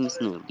 Which team's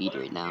in the lead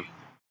right now?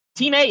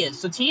 Team A is.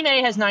 So Team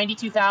A has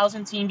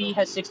 92,000. Team B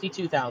has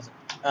 62,000.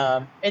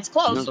 It's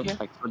close. No,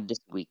 like for this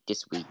week.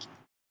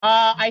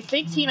 I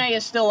think Team A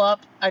is still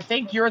up. I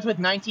think yours with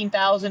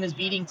 19,000 is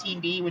beating Team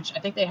B, which I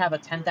think they have a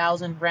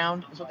 10,000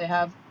 round is what they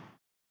have.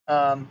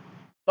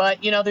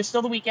 But you know, there's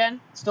still the weekend,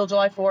 still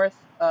July 4th.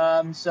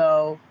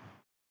 So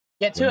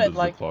get to when it. Does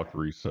like the clock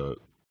reset.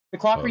 The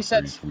clock for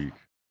resets each week.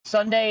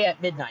 Sunday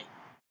at midnight,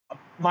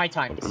 my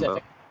time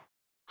Pacific.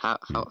 How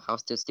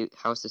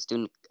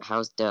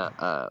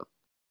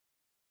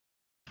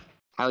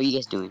are you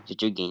guys doing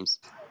with your games?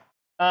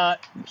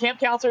 Camp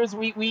counselors,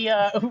 we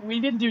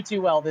didn't do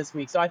too well this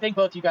week, so I think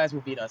both you guys will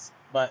beat us,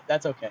 but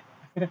that's okay.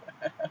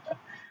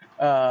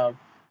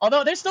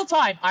 Although there's still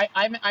time.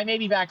 I may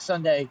be back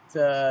Sunday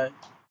to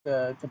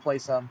play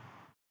some.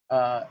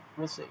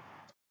 We'll see.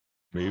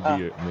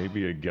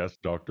 Maybe a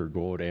guest Dr.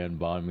 Gold and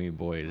Bonme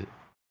Boy.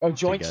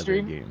 Joint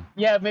stream. Game.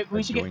 Yeah, maybe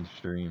we should joint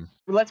stream.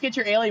 Let's get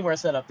your Alienware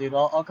set up, dude.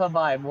 I'll come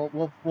by and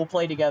we'll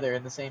play together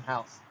in the same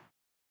house.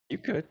 You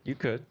could.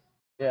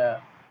 Yeah.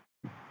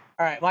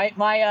 All right,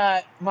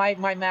 my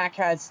Mac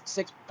has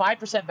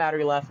 5%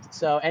 battery left,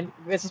 so, and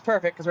this is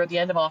perfect because we're at the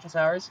end of office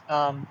hours.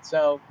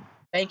 So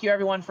thank you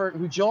everyone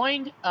who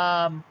joined.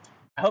 I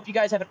hope you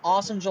guys have an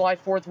awesome July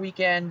 4th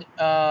weekend.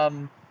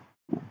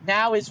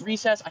 Now is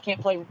recess. I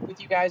can't play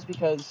with you guys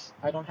because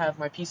I don't have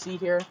my PC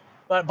here.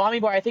 But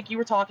Bomby Boy, I think you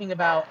were talking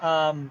about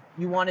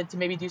you wanted to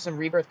maybe do some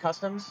Rebirth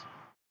customs.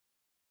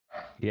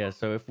 Yeah,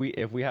 so if we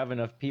have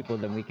enough people,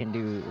 then we can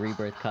do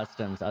Rebirth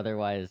customs.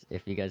 Otherwise,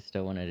 if you guys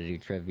still wanted to do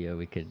trivia,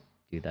 we could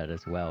do that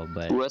as well.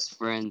 But who has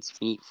friends?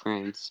 Meet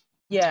friends.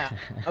 Yeah.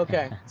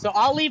 Okay. So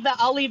I'll leave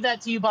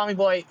that to you, Bomby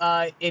Boy.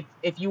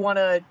 If you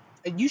wanna,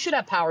 you should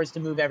have powers to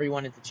move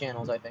everyone into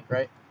channels. I think,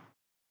 right?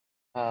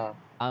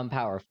 I'm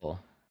powerful.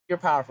 You're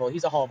powerful.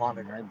 He's a hall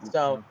monitor.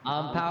 So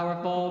I'm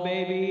powerful,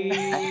 baby.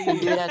 I can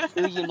do that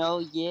too, you know.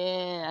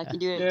 Yeah, I can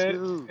do it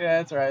too.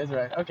 Yeah, that's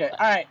right. Okay.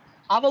 All right.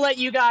 I'm gonna let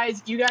you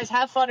guys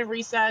have fun in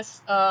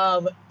recess.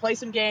 Play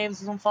some games,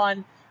 some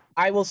fun.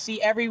 I will see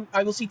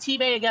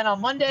Team A again on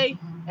Monday,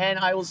 and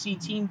I will see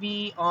Team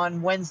B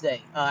on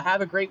Wednesday.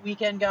 Have a great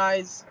weekend,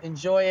 guys.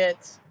 Enjoy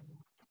it.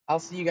 I'll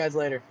see you guys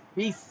later.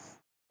 Peace.